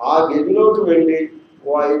 ఆ గదిలోకి వెళ్ళి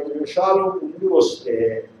 5 నిమిషాలు ఉండి వస్తే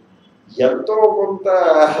ఎంతో కొంత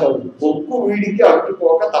బొగ్గు వీడికి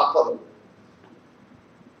అంటుకోక తప్పదు.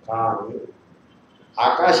 కానీ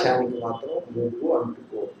ఆకాశానికి మాత్రం బొగ్గు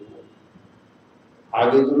అంటుకోదు. ఆ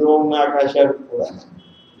గదిలో ఉన్న ఆకాశానికి కూడా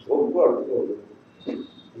బొగ్గు అంటుకోదు.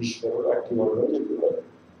 ఈశ్వరుడు అట్టి వాళ్ళు చెప్పేవారు.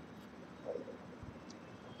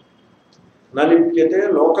 నలిప్యతే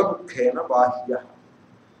లోక దుఃఖేన బాహ్య.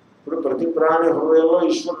 ఇప్పుడు ప్రతి ప్రాణి హృదయంలో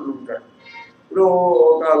ఈశ్వరుడు ఉంటాడు. ఇప్పుడు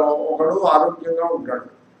ఒకడు ఆరోగ్యంగా ఉంటాడు,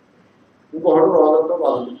 ఇంకొకడు రోగంతో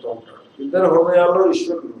బాధపడుతూ ఉంటాడు. ఇద్దరు హృదయాల్లో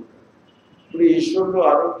ఈశ్వరుడు ఉంటాడు. ఇప్పుడు ఈశ్వరుడు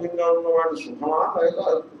ఆరోగ్యంగా ఉన్నవాడు సుఖమా లేదా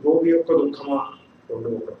రోగి యొక్క దుఃఖమా? రెండు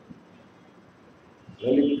ఒకటి.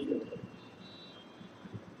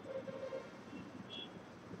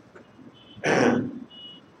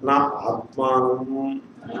 నా ఆత్మానం,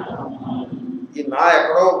 ఈ నా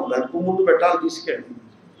ఎక్కడో గర్భ ముందు పెట్టాలి తీసుకెళ్ళి,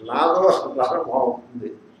 నాదో బాగుంటుంది.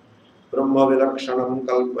 బ్రహ్మ విలక్షణం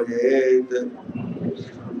కల్పయేత్,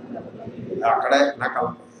 అక్కడే నా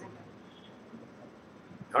కల్పయేత్.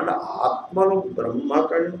 అంటే ఆత్మను బ్రహ్మ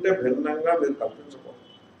కంటే భిన్నంగా మీరు కల్పించకూడదు.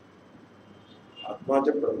 ఆత్మ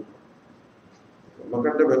బ్రహ్మ, బ్రహ్మ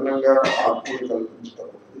కంటే భిన్నంగా ఆత్మని కల్పించడం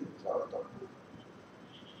అనేది చాలా తప్పు.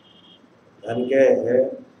 దానికే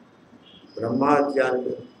బ్రహ్మహత్య అని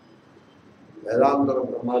వేదాంతర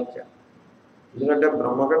బ్రహ్మహత్య. ఎందుకంటే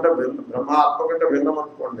బ్రహ్మ కంటే బ్రహ్మ ఆత్మ కంటే భిన్నం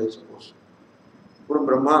అనుకోండి. సపోజ్ ఇప్పుడు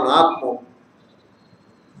బ్రహ్మ అనాత్మం,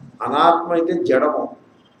 అనాత్మ అయితే జడము,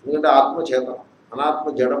 ఎందుకంటే ఆత్మ చేతనం. అనాత్మ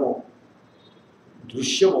జడము,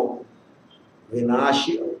 దృశ్యము,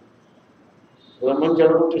 వినాశి. బ్రహ్మం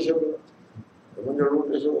జడగొట్టేసావు, బ్రహ్మం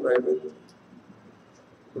జడగొట్టేసావు, అయిపోయింది.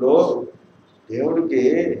 ఇప్పుడు దేవుడికి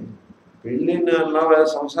పెళ్ళిని అన్నావా,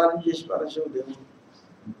 సంసారం చేసి పారేసావు దేవుడు.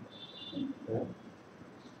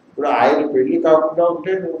 ఇప్పుడు ఆయన పెళ్లి కాకుండా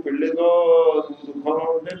ఉంటే, నువ్వు పెళ్లితో దుఃఖంలో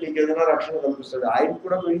ఉంటే నీకు ఏదైనా రక్షణ కల్పిస్తాడు. ఆయన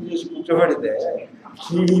కూడా పెళ్లి చేసి కూర్చోబెడితే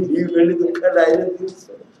నీ పెళ్లి దుఃఖాన్ని ఆయన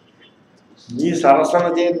తీరుస్తాడు. నీ సరసన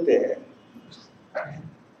చేరితే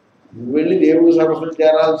నువ్వు వెళ్ళి దేవుడి సరసన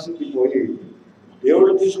చేరాల్సింది పోయి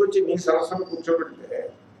దేవుడు తీసుకొచ్చి నీ సరసన కూర్చోబెడితే,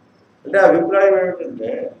 అంటే అభిప్రాయం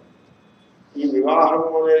ఏమిటంటే ఈ వివాహము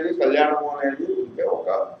అనేది, కళ్యాణము అనేది ఉంటే ఒక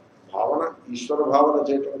భావన, ఈశ్వర భావన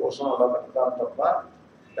చేయటం కోసం అలా పెడతారు తప్ప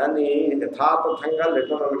దాన్ని యథాతథంగా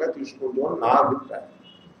లిటరల్గా తీసుకోవద్దు అని నా అభిప్రాయం.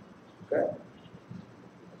 Okay,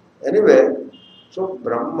 anyway. సో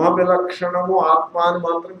బ్రహ్మ విలక్షణము ఆత్మ అని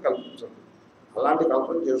మాత్రం కల్పించదు. అలాంటి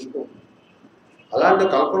కల్పన చేసుకోండి. అలాంటి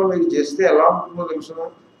కల్పన మీకు చేస్తే ఎలా ఉంటుందో తెలుసునా?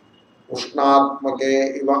 ఉష్ణాత్మకే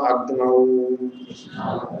ఇవ అగ్నౌ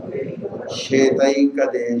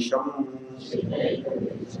శేతైకదేశం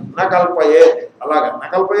నకల్పయే. అలాగా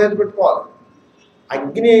నకల్పయేది పెట్టుకోవాలి.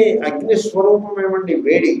 అగ్ని స్వరూపం ఏమండి?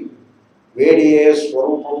 వేడి. వేడియే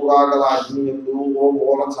స్వరూపంగా గల అగ్ని ఎందు ఓ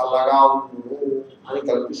మూల చల్లగా ఉండు అని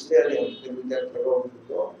కల్పిస్తే అది ఎంత తెలివితేటలుగా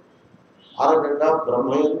ఉంటుందో, ఆ రకంగా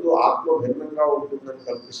బ్రహ్మయందు ఆత్మ భిన్నంగా ఉంటుందని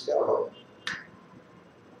కల్పిస్తే అలా.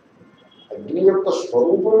 అగ్ని యొక్క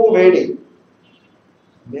స్వరూపము వేడి.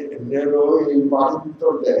 నేను ఈ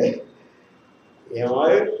పాటిస్తుంటే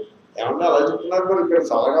ఏమన్నా అలా చెప్తున్నారు, మరి ఇక్కడ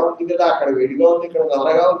చల్లగా ఉంది కదా, అక్కడ వేడిగా ఉంది, ఇక్కడ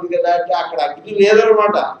చల్లగా ఉంది కదా అంటే అక్కడ అగ్ని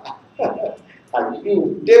లేదనమాట. అగ్ని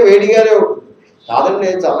ఉంటే వేడిగానే ఉంటుంది. కాదండి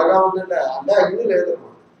చల్లగా ఉందంటే అంటే అగ్ని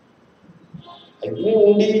లేదనమాట. అగ్ని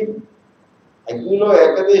ఉండి అగ్నిలో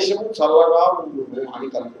ఏకదేశము చల్లగా ఉంటుంది అని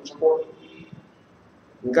కల్పించకూడదు.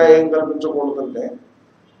 ఇంకా ఏం కల్పించకూడదంటే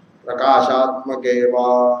ప్రకాశాత్మకేవా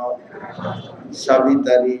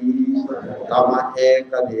సవితరి తమ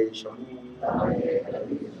ఏకదేశం.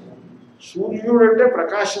 సూర్యుడు అంటే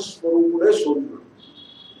ప్రకాశ స్వరూపుడే సూర్యుడు.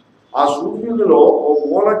 ఆ సూర్యుడిలో ఓ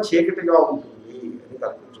మూల చీకటిగా ఉంటుంది అని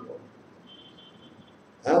కల్పించుకోవాలి.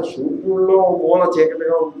 సూర్యుడిలో ఓ మూల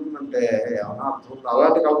చీకటిగా ఉంటుందంటే ఏమన్నా అర్థం ఉంది?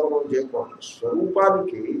 అలాంటి కల్పనలు చేయకూడదు.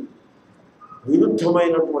 స్వరూపానికి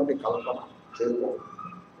విరుద్ధమైనటువంటి కల్పన చేయకూడదు.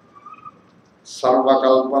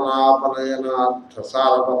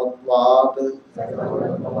 సర్వకల్పనాపనయనార్థసారపరత్వాత్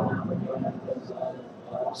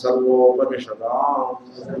సర్వోపనిషదా.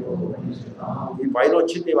 ఈ పైన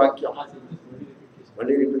వచ్చింది వాక్యం,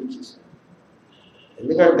 మళ్ళీ రిపీట్ చేశాను.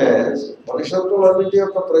 ఎందుకంటే ఉపనిషత్తులన్నింటి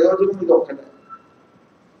యొక్క ప్రయోజనం ఇది ఒక్కటే.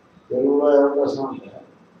 తెలుగులో ఏమంటే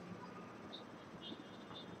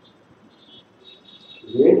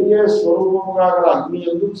వేడియే స్వరూపముగా గల అగ్ని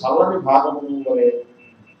యందు చల్లని భాగము వలె,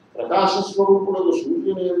 ప్రకాశ స్వరూపుడు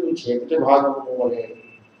సూర్యుని యందు చీకటి భాగము వలె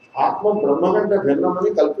ఆత్మ బ్రహ్మ కంటే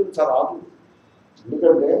భిన్నమని కల్పించరాదు.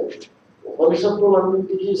 ఎందుకంటే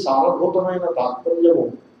ఉపనిషత్తులన్నింటికీ సారభూతమైన తాత్పర్యము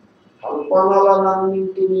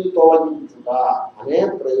కల్పనలన్నింటినీ తొలగించుట అనే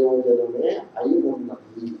ప్రయోజనమే అయి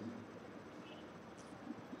ఉన్నది.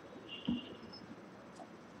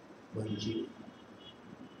 మంచి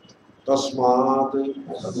తస్మాత్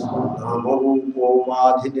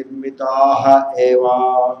నామరూపోపాధి నిర్మితాః ఏవ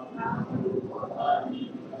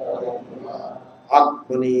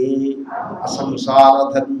ఆత్మని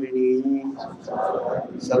అసంసారధర్మిణి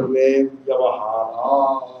సర్వే వ్యవహారాః.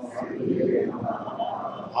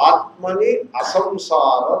 ఆత్మని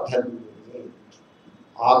అసంసారధర్మిణి,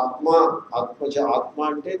 ఆత్మ ఆత్మ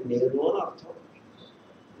అంటే నేను అని అర్థం.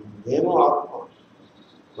 నేను ఆత్మ,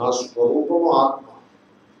 నా స్వరూపము ఆత్మ,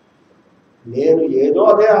 నేను ఏదో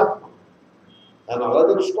అదే ఆత్మ. దాన్ని అలా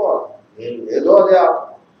తెలుసుకోవాలి. నేను ఏదో అదే ఆత్మ.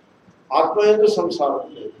 ఆత్మ ఎందుకు సంసారం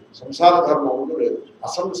లేదు, సంసార ధర్మములు లేదు,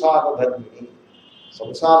 అసంసార ధర్మిని,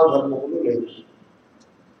 సంసార ధర్మములు లేదు.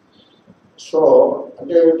 సో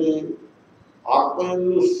అంటే ఏమిటి?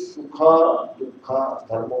 ఆత్మయందు సుఖ దుఃఖ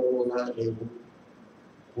ధర్మములు లేవు,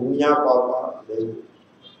 పుణ్య పాప లేవు,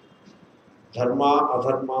 ధర్మ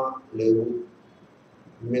అధర్మ లేవు,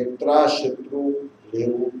 మిత్ర శత్రు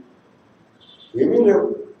లేవు, ఏమీ లేవు.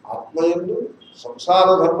 ఆత్మయందు సంసార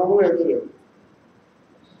ధర్మములు ఏమీ లేవు.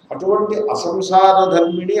 అటువంటి అసంసార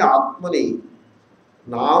ధర్మిణి ఆత్మని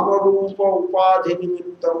నామరూప ఉపాధి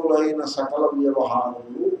నిమిత్తములైన సకల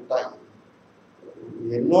వ్యవహారములు ఉంటాయి.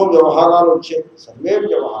 ఎన్నో వ్యవహారాలు వచ్చాయి, సర్వే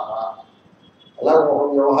వ్యవహార. అలాగే ఒక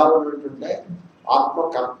వ్యవహారం ఏంటంటే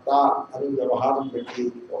ఆత్మకర్త అని వ్యవహారం పెట్టి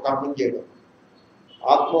ఒక అర్థం చేయడం,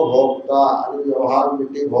 ఆత్మభోక్త అని వ్యవహారం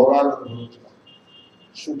పెట్టి భోగాలను అనుభవించడం,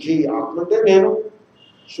 సుఖి ఆత్మ అంటే నేను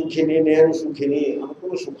సుఖిని, నేను సుఖిని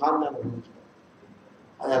అనుకుని సుఖాన్ని అనుభవించడం.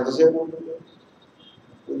 అది ఎంతసేపు ఉంటుంది?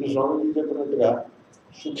 కొంచెం స్వామిజీ చెప్పినట్టుగా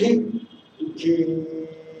సుఖి దుఃఖి,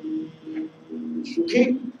 సుఖి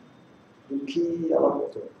దుఃఖి అలా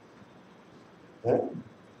పోతుంది.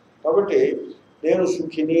 కాబట్టి నేను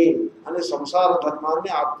సుఖిని అనే సంసార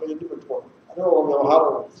ధర్మాన్ని ఆత్మయందు పెట్టుకోవడం అని ఒక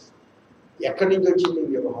వ్యవహారం. ఎక్కడి నుంచి వచ్చింది ఈ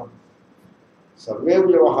వ్యవహారం? సర్వే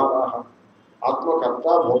వ్యవహారా ఆత్మకర్త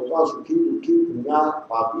భోక్త సుఖీ దుఃఖీ పుణ్య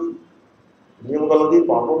పాపి, పుణ్యము గలది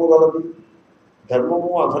పాపము గలది,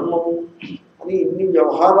 ధర్మము అధర్మము అని ఇన్ని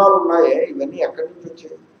వ్యవహారాలు ఉన్నాయే. ఇవన్నీ ఎక్కడి నుంచి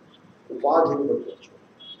వచ్చాయి? ఉపాధిని బట్టి వచ్చాయి,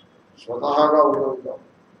 స్వతహాగా ఉన్నవి కావు.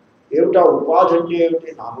 ఏమిటా ఉపాధి అంటే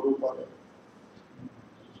ఏమిటి? నామరూపాలు.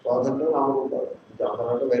 ఉపాధి అంటే నామరూపాలు,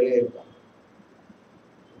 అంతకంటే వేరే ఏం కాదు.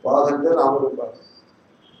 ఉపాధి అంటే నామరూపాలు.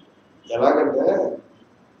 ఎలాగంటే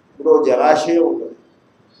ఇప్పుడు జలాశయం ఉంటుంది,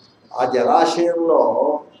 ఆ జలాశయంలో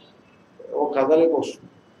ఒక కదలిక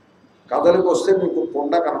వస్తుంది. కదలిక వస్తే మీకు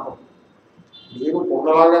కొండ కనపడుతుంది, నీరు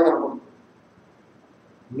కొండలాగా కనపడుతుంది,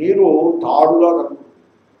 నీరు తాడులా కనపడుతుంది,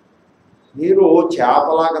 నీరు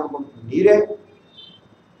చేపలా కనపడుతుంది. నీరే.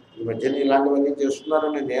 ఈ మధ్యన ఇలాంటివన్నీ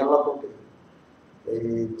చేస్తున్నారని నీళ్ళతో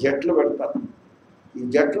ఈ జట్లు పెడతారు. ఈ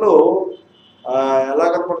జట్లు ఎలా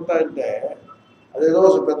కనపడతాయంటే అదేదో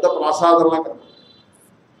పెద్ద ప్రసాదంలా కనపడతాయి,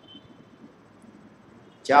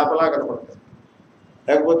 చేపలా కనపడతాయి,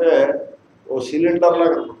 లేకపోతే ఓ సిలిండర్లా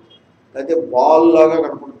కనపడుతుంది, లేకపోతే బాల్ లాగా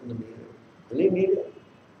కనపడుతుంది నీరు. అని నీరే.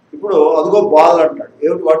 ఇప్పుడు అదిగో బాల్ అంటాడు.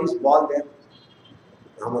 ఏమిటి? What is ball they?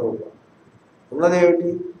 నామరూపం. ఉన్నది ఏమిటి?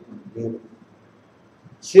 నీరు.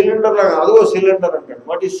 సిలిండర్ లాగా అదిగో సిలిండర్ అంటాడు.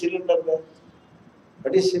 What is cylinder they?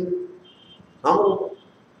 What is cylinder? నామరూపం.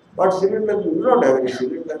 What cylinder? You don't have any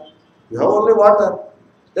cylinder, you have only water.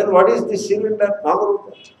 Then what is the cylinder?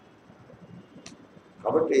 నామరూపం.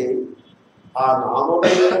 కాబట్టి ఆ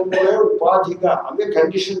నామరూపములే ఉపాధిగా అవే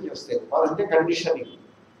కండిషన్ చేస్తాయి. ఉపాధి అంటే కండిషనింగ్.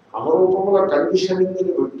 నామరూపముల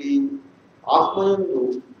కండిషనింగ్ని బట్టి ఆత్మయందు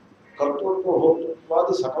కర్తృత్వ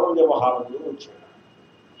భోక్తృత్వాది సకల వ్యవహారంలో వచ్చాయి.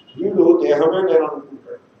 వీడు దేహమే నేను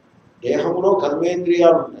అనుకుంటాడు. దేహంలో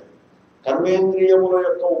కర్మేంద్రియాలు ఉంటాయి. కర్మేంద్రియముల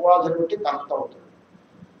యొక్క ఉపాధిని బట్టి కర్త అవుతాడు.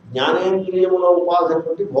 జ్ఞానేంద్రియముల ఉపాధిని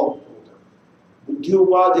బట్టి భోక్త అవుతాడు. బుద్ధి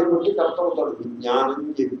ఉపాధిని బట్టి కర్త అవుతాడు. విజ్ఞానం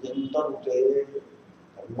యజ్ఞంతనుతే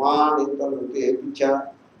కర్మాణింతనుతే పిచ్చ.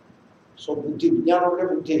 సో బుద్ధి, విజ్ఞానం అంటే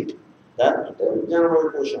బుద్ధి, దాన్ని అంటే విజ్ఞానమయ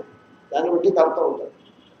కోశం, దాన్ని బట్టి కర్త అవుతాడు.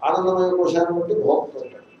 ఆనందమయ కోశాన్ని బట్టి భోక్త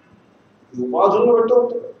అవుతాడు. ఈ ఉపాధులను బట్టి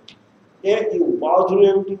అవుతాడు. ఈ ఉపాధులు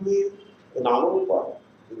ఏమిటివి? నామరూపాలు,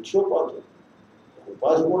 మిథ్యోపాధులు.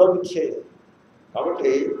 ఉపాధి కూడా మిథ్యే.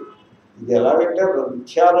 కాబట్టి ఇది ఎలాగంటే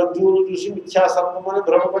మిథ్యారజ్జువును చూసి మిథ్యాసర్వం అని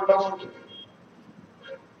భ్రమపడ్డాము ఉంటుంది.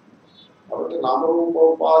 కాబట్టి నామరూప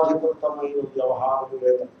ఉపాధికృతమైన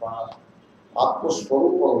వ్యవహారములే తప్ప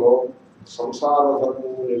ఆత్మస్వరూపంలో సంసార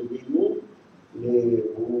ధర్మములు లేవు.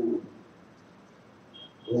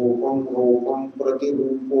 రూపం రూపం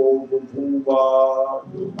ప్రతిరూపో బభూవ.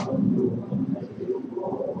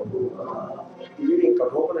 ఇవి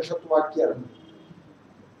కఠోపనిషత్ వాక్యాలు.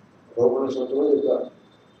 కఠోపనిషత్తులో చెప్తారు.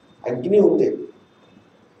 అగ్ని ఉంది,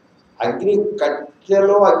 అగ్ని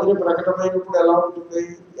కట్టెలో అగ్ని ప్రకటమైనప్పుడు ఎలా ఉంటుంది?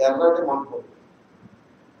 ఎర్రటి మంట.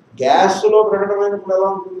 గ్యాస్లో ప్రకటమైనప్పుడు ఎలా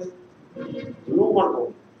ఉంటుంది? బ్లూ మంట.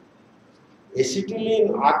 ఎసిటిలిన్,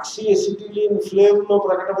 ఆక్సి ఎసిటిలిన్ ఫ్లేమ్లో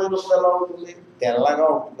ప్రకటమైనప్పుడు ఎలా ఉంటుంది? తెల్లగా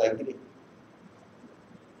ఉంటుంది అగ్ని.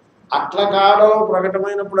 అట్ల కాడలో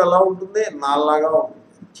ప్రకటమైనప్పుడు ఎలా ఉంటుంది? నల్లగా ఉంటుంది.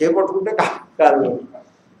 చేపట్టుకుంటే కాదు.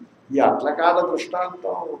 ఈ అట్ల కాడ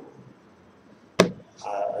దృష్టాంతం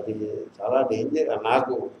అది చాలా డేంజర్.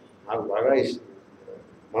 నాకు బాగా ఇష్టం.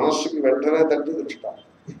 మనస్సుకి వెంటనే తట్టి దృష్ట.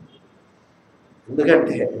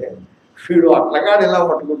 ఎందుకంటే వీడు అట్లగాడు ఇలా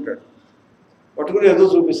పట్టుకుంటాడు, పట్టుకుని ఏదో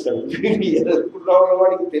చూపిస్తాడు. వీడు ఎదుర్కొన్న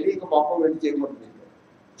వాడికి తెలియక పాపం వెళ్ళి చేయమంటున్నాడు,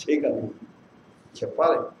 చేయగలరు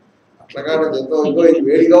చెప్పాలి. అట్లగాడు ఎంతో ఇంకో ఇది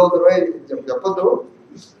వేడిగా ఉందరో చెప్పద్దు,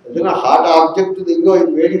 ఏదైనా హార్ట్ ఆబ్జెక్ట్ ఇంకో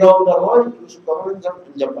ఇది వేడిగా ఉందనో చూసి గమనించడం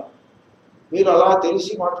చెప్పాలి. మీరు అలా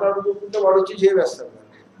తెలిసి మాట్లాడుకుంటుంటే వాడు వచ్చి చేవేస్తాడు.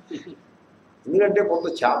 ఎందుకంటే కొంత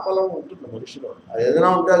చేపలం ఉంటుంది మనిషిలో, అది ఏదైనా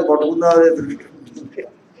ఉంటే అది పట్టుకుందా అదే దృష్టి.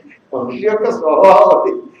 మనిషి యొక్క స్వభావం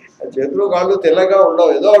అది. ఆ చేతులు కాళ్ళు తెల్లగా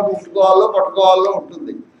ఉండవు, ఏదో ముట్టుకోవాలో పట్టుకోవాలో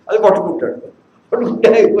ఉంటుంది, అది పట్టుకుంటాడు. పట్టుకుంటే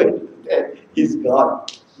అయిపోయిందంటే ఈజ్ గాడ్.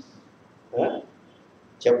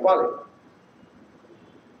 చెప్పాలి.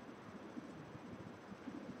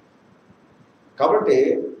 కాబట్టి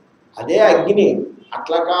అదే అగ్ని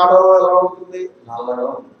అట్లా కాడో ఎలా ఉంటుంది, నల్లగా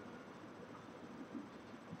ఉంటుంది.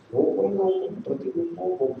 రూపం రూపం ప్రతిరూపం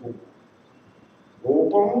రూపం,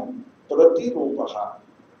 రూపం ప్రతిరూప.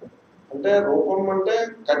 అంటే రూపం అంటే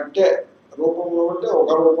కట్టె రూపంలో అంటే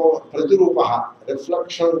ఒక రూపం, ప్రతిరూప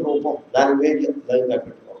రిఫ్లెక్షన్ రూపం, దాని వేడియం దాని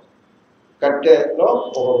తగ్గట్టుగా. కట్టెలో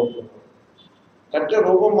ఒక రూపం, కట్టె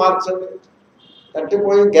రూపం మార్చండి,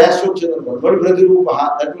 కట్టెపోయి గ్యాస్ వచ్చిందనుకోండి మరి ప్రతిరూప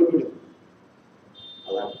దట్లు విడు.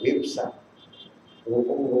 అలా వీప్స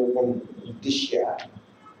రూపం రూపం ఉద్దిశ్య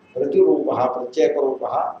ప్రతిరూప ప్రత్యేక రూప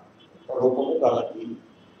రూపము కలది.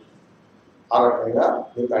 ఆ రకంగా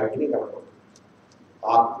మీకు అగ్ని కనపడుతుంది.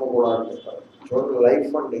 ఆత్మ కూడా అంటారు. చూడండి,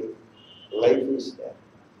 లైఫ్ అండి, life is there.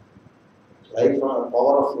 Life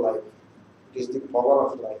power of life, it is the power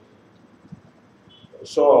of life.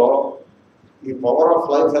 So ఈ పవర్ ఆఫ్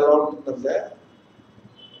లైఫ్ ఎలా ఉంటుందంటే,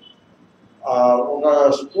 ఒక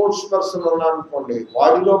స్పోర్ట్స్ పర్సన్ ఉన్నారనుకోండి,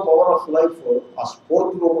 వాడిలో పవర్ ఆఫ్ లైఫ్ ఆ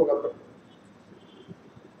స్పోర్ట్ రూపంగా పెట్టండి.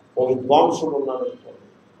 ఒక విద్వాంసుడు ఉన్నారనుకోండి,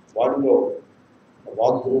 వాడిలో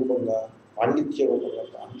వాగ్ రూపంగా, పాండిత్య రూపంగా,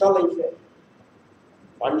 అంతా లైఫే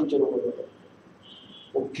పాండిత్య రూపంగా పెట్టండి.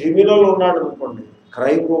 ఒక క్రిమినల్ ఉన్నాడు అనుకోండి,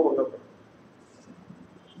 క్రైమ్ రూపంగా పెట్టండి.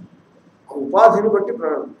 ఉపాధిని బట్టి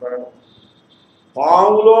ప్రకటన.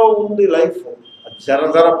 పాములో ఉంది లైఫ్, జర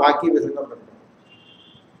జర పాకి విధంగా పెట్టండి.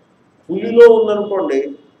 పులిలో ఉందనుకోండి,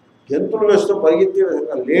 గెంతులు వేస్తూ పరిగెత్తే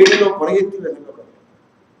విధంగా, లేడీలో పరిగెత్తే విధంగా పెట్టండి.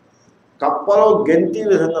 కప్పలో గెంతి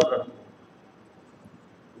విధంగా పెట్టండి.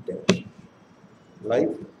 అంటే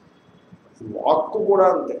లైఫ్. వాక్కు కూడా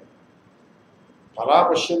అంతే.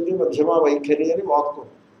 పరాపశ్యంతి మధ్యమా వైఖరి అని వాక్కు.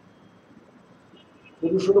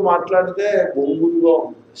 పురుషుడు మాట్లాడితే బొంగులుగా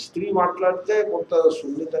ఉంటుంది, స్త్రీ మాట్లాడితే కొంత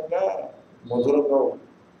సున్నితంగా మధురంగా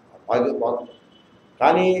ఉంటుంది వాక్కు.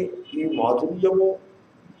 కానీ ఈ మాధుర్యము,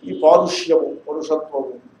 ఈ పారుష్యము,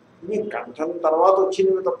 పరుషత్వము ఇవి కంఠం తర్వాత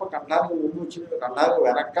వచ్చినవి తప్ప కంఠానికి ముందు వచ్చినవి, కంఠానికి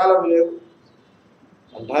వెనకాలవి లేవు.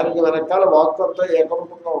 కంఠానికి వెనకాల వాక్కు అంతా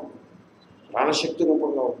ఏకరూపంగా ఉంటుంది, ప్రాణశక్తి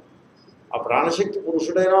రూపంగా ఉంటుంది. ఆ ప్రాణశక్తి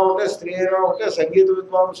పురుషుడైనా ఒకటే, స్త్రీ అయినా ఒకటే, సంగీత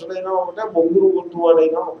విద్వాంసుడైనా ఒకటే, బొంగురు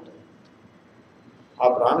గొంతువాడైనా ఒకటే. ఆ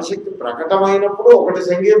ప్రాణశక్తి ప్రకటమైనప్పుడు ఒకటి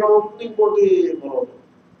సంగీతం అవుతుంది, ఇంకోటి మరొకటి.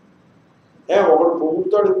 ఒకటి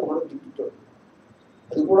పొగుడుతాడు, ఇంకొకటి తిప్పుతాడు.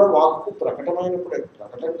 అది కూడా వాక్కు ప్రకటమైనప్పుడే,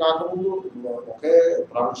 ప్రకటన కాకముందు ఒకే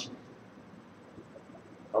ప్రాణశక్తి.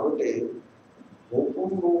 కాబట్టి రూపం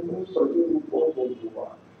రూపం ప్రతి రూపం రూప,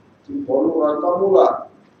 ఈ పలు రకముల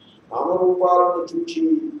నామరూపాలను చూచి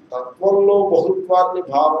తత్వంలో బహుత్వాన్ని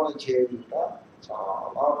భావన చేయుట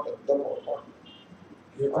చాలా పెద్ద పోతాడు.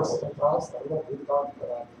 ఏకస్థత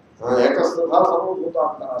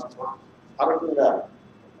సర్వభూతాంతరాత్మ. ఆ రకంగా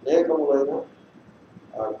అనేకములైన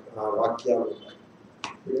వాక్యాలు ఉన్నాయి.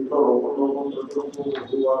 దీంట్లో రూపం రూపం ప్రతిరూపం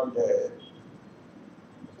బహువా అంటే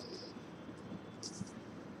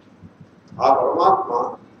ఆ పరమాత్మ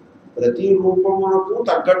ప్రతి రూపమునకు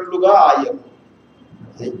తగ్గట్లుగా ఆయము.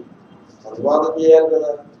 అది అనువాదం చేయాలి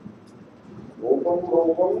కదా. రూపం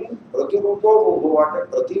రూపం ప్రతిరూపం బహువా అంటే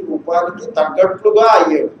ప్రతి రూపానికి తగ్గట్లుగా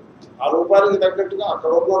అయ్యాడు. ఆ రూపానికి తగ్గట్టుగా,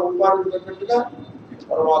 అక్కడ ఉన్న రూపానికి తగ్గట్టుగా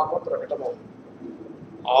పరమాత్మ ప్రకటమవుతుంది.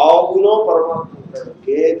 ఆవులో పరమాత్మ ఉంటాడు,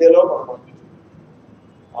 గేదెలో పరమాత్మ.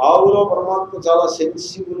 ఆవులో పరమాత్మ చాలా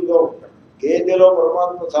సెన్సిబుల్గా ఉంటాడు, గేదెలో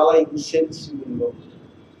పరమాత్మ చాలా ఇన్సెన్సిబుల్గా ఉంటాడు.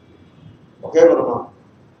 ఒకే పరమాత్మ.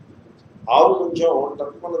 ఆవు కొంచెం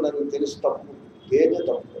తక్కువ దానికి తెలిసి తప్పు, గేదె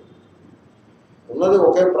తప్పు. ఉన్నది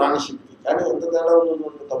ఒకే ప్రాణశక్తి, కానీ ఎంత తేడా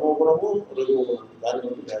ఉన్నటువంటి తమో గుణము రజో గుణము, దాని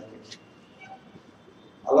బట్టి తేడా.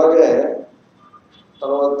 అలాగే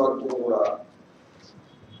తర్వాత వాక్యం కూడా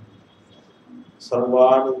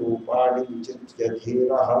సర్వాణి రూపాణి విచిత్య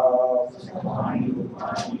ధీరః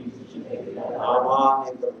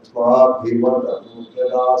నామాని కృత్వాభివదతు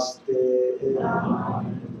యదాస్తే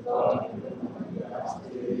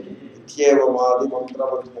ఇత్యేవమాది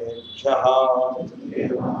మంత్రవన్నేభ్యః.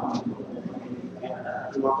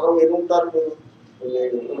 ఈ మంత్రం ఏముంటారు మీరు?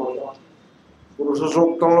 పురుష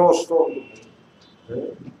సూక్తంలో వస్తూ ఉంటుంది.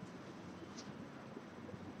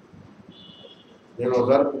 నేను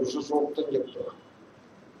ఒకసారి పురుష సూక్తం చెప్తాను.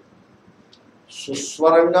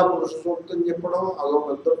 సుస్వరంగా పురుష సూక్తం చెప్పడం అదో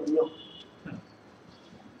పెద్ద పుణ్యం.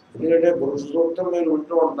 ఎందుకంటే పురుష సూక్తం మీరు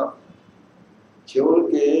వింటూ ఉంటారు,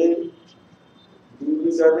 చెవులకి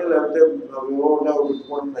టీవీ కానీ లేకపోతే వివోగా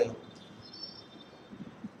వింటుకుంటున్నాయి,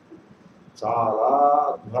 చాలా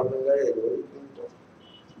అద్భుతంగా ఎదుర్కొంటాం.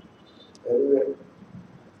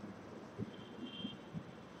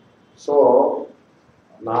 సో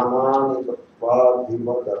నామాని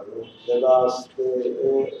భీమగరుస్తే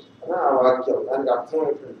అని ఆ వాక్యం, దానికి అర్థం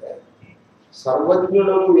ఏంటంటే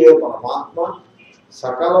సర్వజ్ఞులను ఏ పరమాత్మ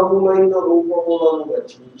సకలములైన రూపములను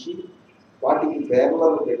రచించి వాటికి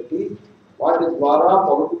పేర్లను పెట్టి వాటి ద్వారా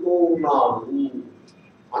పలుకుతూ ఉన్నాడు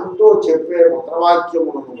అంటూ చెప్పే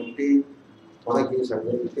మంత్రవాక్యములను బట్టి మనకి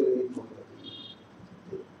సంగతి తెలియజేస్తుంది.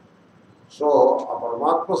 సో ఆ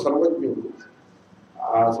పరమాత్మ సర్వజ్ఞుడు. ఆ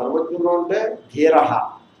సర్వజ్ఞుడు అంటే ధీర.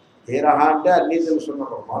 ధీర అంటే అన్నీ తెలుసున్న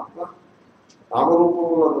పరమాత్మ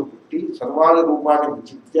నామరూపములను పుట్టి సర్వాణి రూపాన్ని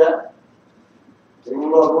విచిత్య,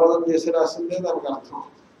 తెలుగులో అనువాదం చేసి రాసిందే దానికి అర్థం.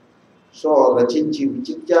 సో రచించి,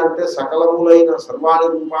 విచిత్య అంటే సకలములైన సర్వాణి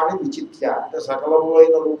రూపాన్ని విచిత్య అంటే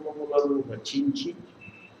సకలములైన రూపములను రచించి,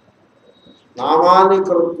 నామాని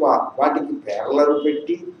కృత్వ వాటికి పేర్లను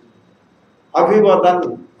పెట్టి, అభివదన్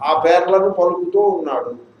ఆ పేర్లను పలుకుతూ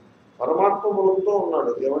ఉన్నాడు. పరమాత్మ పలుకుతూ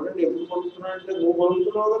ఉన్నాడు. ఏమంటే ఎప్పుడు పలుకుతున్నాడు అంటే నువ్వు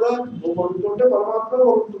పలుకుతున్నావు కదా, నువ్వు పలుకుతుంటే పరమాత్మ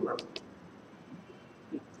పలుకుతున్నాడు.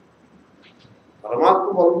 పరమాత్మ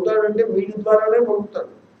పలుకుతాడంటే వీడి ద్వారానే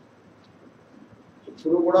పలుకుతాడు.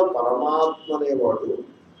 ఇప్పుడు కూడా పరమాత్మ అనేవాడు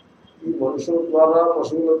ఈ మనుషుల ద్వారా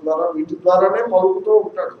పశువుల ద్వారా వీటి ద్వారానే పలుకుతూ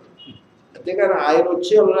ఉంటాడు. అంతేకాని ఆయన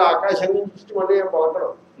వచ్చి ఆకాశం నుంచి మళ్ళీ ఏం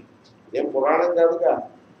పలకడం. ఏం పురాణం కాదుగా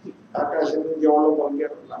ఆకాశం నుంచి ఎవరో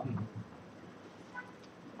పలికేట.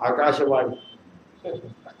 ఆకాశవాణి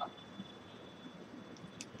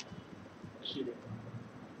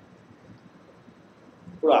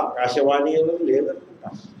ఇప్పుడు ఆకాశవాణి అనేది లేదనుకుంటా.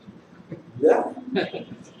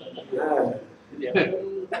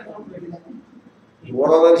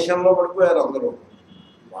 దూరదర్శనంలో పడిపోయారు అందరూ.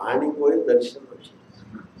 వాణి పోయి దర్శనం వచ్చింది.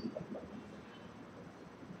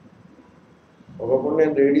 ఒకప్పుడు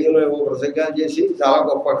నేను రేడియోలో ఏవో ప్రసంగాలు చేసి చాలా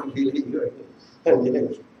గొప్ప ఫీలింగ్.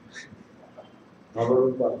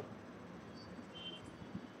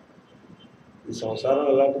 ఈ సంసారం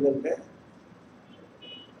ఎలాంటిదంటే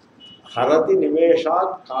హరతి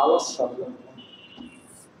నిమేషాత్ కాల సర్వం.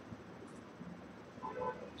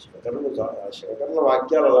 శంకరుల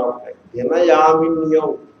వాక్యాలు అలా ఉంటాయి. దినయామిన్యం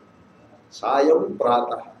సాయం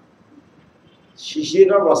ప్రాత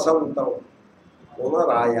శిశిర వసంతం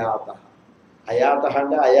పునరాయాత. అయాత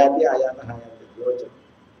అంటే అయాతి, అయాత అయాతి యోచన.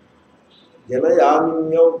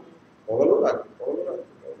 దినయామిన్యం పొగలు రాదు, పొగలు రాదు,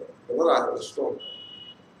 పునరాయ వస్తూ ఉంటాయి.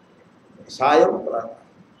 సాయం ప్రాత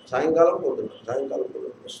సాయంకాలం పోతున్నాం, సాయంకాలం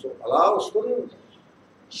పోతున్నాం వస్తూ అలా వస్తూనే ఉంటాయి.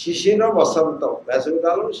 శిశిర వసంతం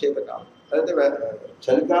వేసవికాలం, శీతకాలం, అయితే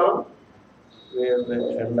చలికాలం,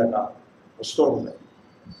 ఎండాకాలం వస్తూ ఉంటాయి.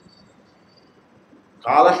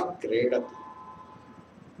 కాల క్రీడతి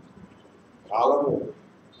కాలము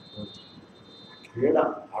క్రీడ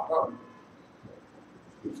ఆట.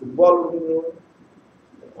 ఈ ఫుట్బాల్ ఉంటుంది,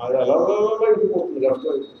 అది అలాగా ఇటుపోతుంది లెఫ్ట్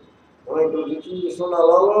వైపు. మనం ఇక్కడ టీచింగ్ చేస్తున్న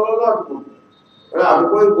అలాగా అటుకుంటుంది.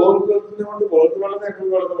 అటుపోయి గోల్కి వెళ్తుంది అంటే గోల్కి వెళ్ళదు,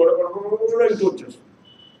 ఎక్కడికి వెళ్తుంది కూడా ఇటు వచ్చేస్తుంది.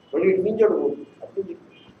 మళ్ళీ ఇటు నుంచి అడుగుతుంది. అటు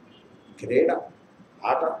క్రీడ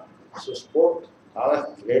ఆట, స్పోర్ట్ కాల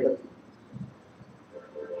క్రీడ.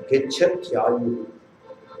 గచ్చత్యాయు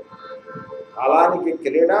కాలానికి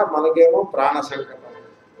క్రీడ, మనకేమో ప్రాణ సంకటం.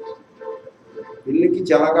 పిల్లికి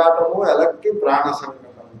చెలగాటము, ఎలక్కి ప్రాణ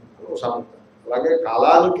సంకటము సాగుతాం. అలాగే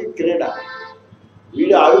కాలానికి క్రీడ,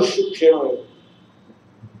 వీడి ఆయుష్ క్షీణమైంది.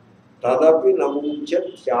 తదపి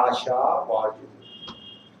నముంచత్యాశా వాయు.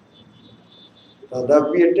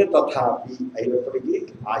 తదపి అంటే తథాపి అయినప్పటికీ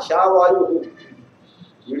ఆశావాయు.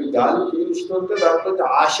 వీడు గాలి పీలుస్తుంటే దాంట్లో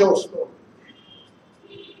ఆశ వస్తుంది.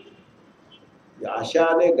 ఈ ఆశ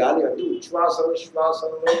అనే గాలి అంటే ఉచ్ఛ్వాస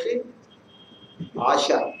నిశ్వాసంలోకి ఆశ.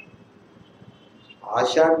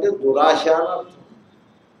 ఆశ అంటే దురాశ అని అర్థం.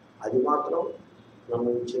 అది మాత్రం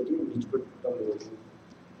గమనించేది విడిచిపెట్టడం లేదు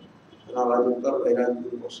అని అలా చెప్తారు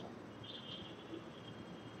వైరాగ్యం కోసం.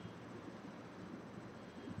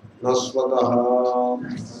 నస్వతః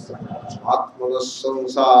ఆత్మనః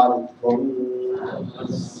సంసారిత్వం.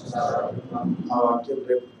 ఆ వాక్యం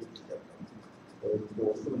రేపు పూర్తి చేద్దాం.